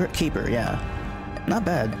 Keeper? Keeper, yeah. Not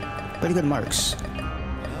bad. Pretty good marks.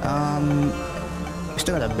 We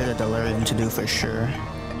still got a bit of delirium to do for sure.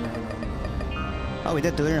 Oh, we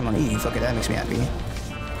did delirium on Eve. Okay, that makes me happy.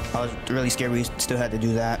 I was really scared we still had to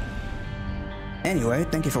do that. Anyway,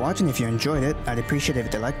 thank you for watching. If you enjoyed it, I'd appreciate it if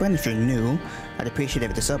you hit the like button. If you're new, I'd appreciate it if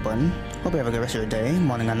you hit the sub button. Hope you have a good rest of your day,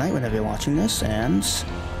 morning or night, whenever you're watching this, and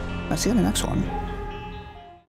I'll see you in the next one.